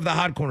hour of the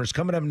Hot Corner is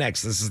coming up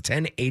next. This is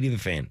 1080 The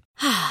Fan.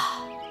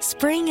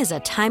 Spring is a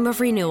time of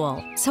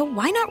renewal, so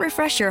why not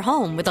refresh your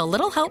home with a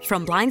little help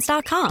from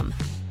Blinds.com?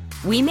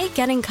 We make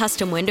getting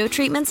custom window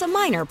treatments a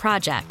minor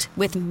project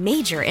with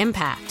major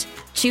impact.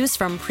 Choose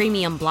from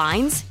premium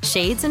blinds,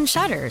 shades, and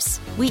shutters.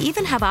 We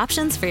even have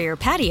options for your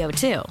patio,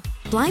 too.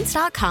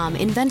 Blinds.com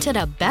invented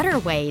a better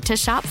way to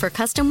shop for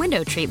custom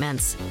window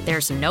treatments.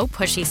 There's no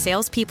pushy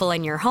salespeople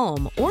in your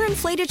home or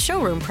inflated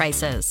showroom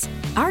prices.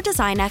 Our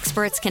design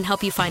experts can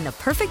help you find the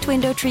perfect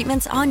window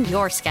treatments on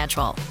your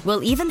schedule.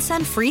 We'll even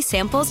send free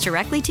samples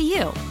directly to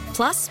you.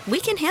 Plus, we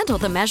can handle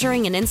the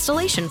measuring and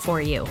installation for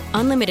you.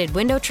 Unlimited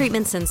window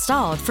treatments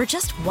installed for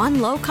just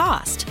one low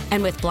cost.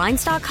 And with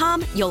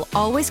Blinds.com, you'll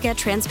always get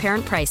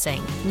transparent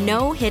pricing.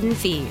 No hidden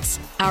fees.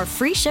 Our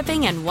free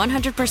shipping and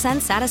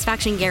 100%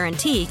 satisfaction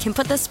guarantee can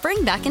put the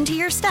spring back into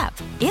your step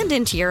and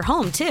into your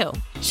home, too.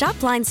 Shop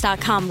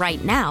Blinds.com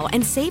right now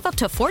and save up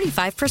to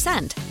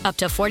 45%. Up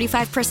to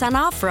 45%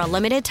 off for a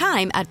limited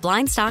time at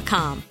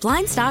Blinds.com.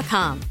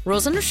 Blinds.com.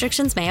 Rules and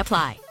restrictions may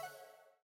apply.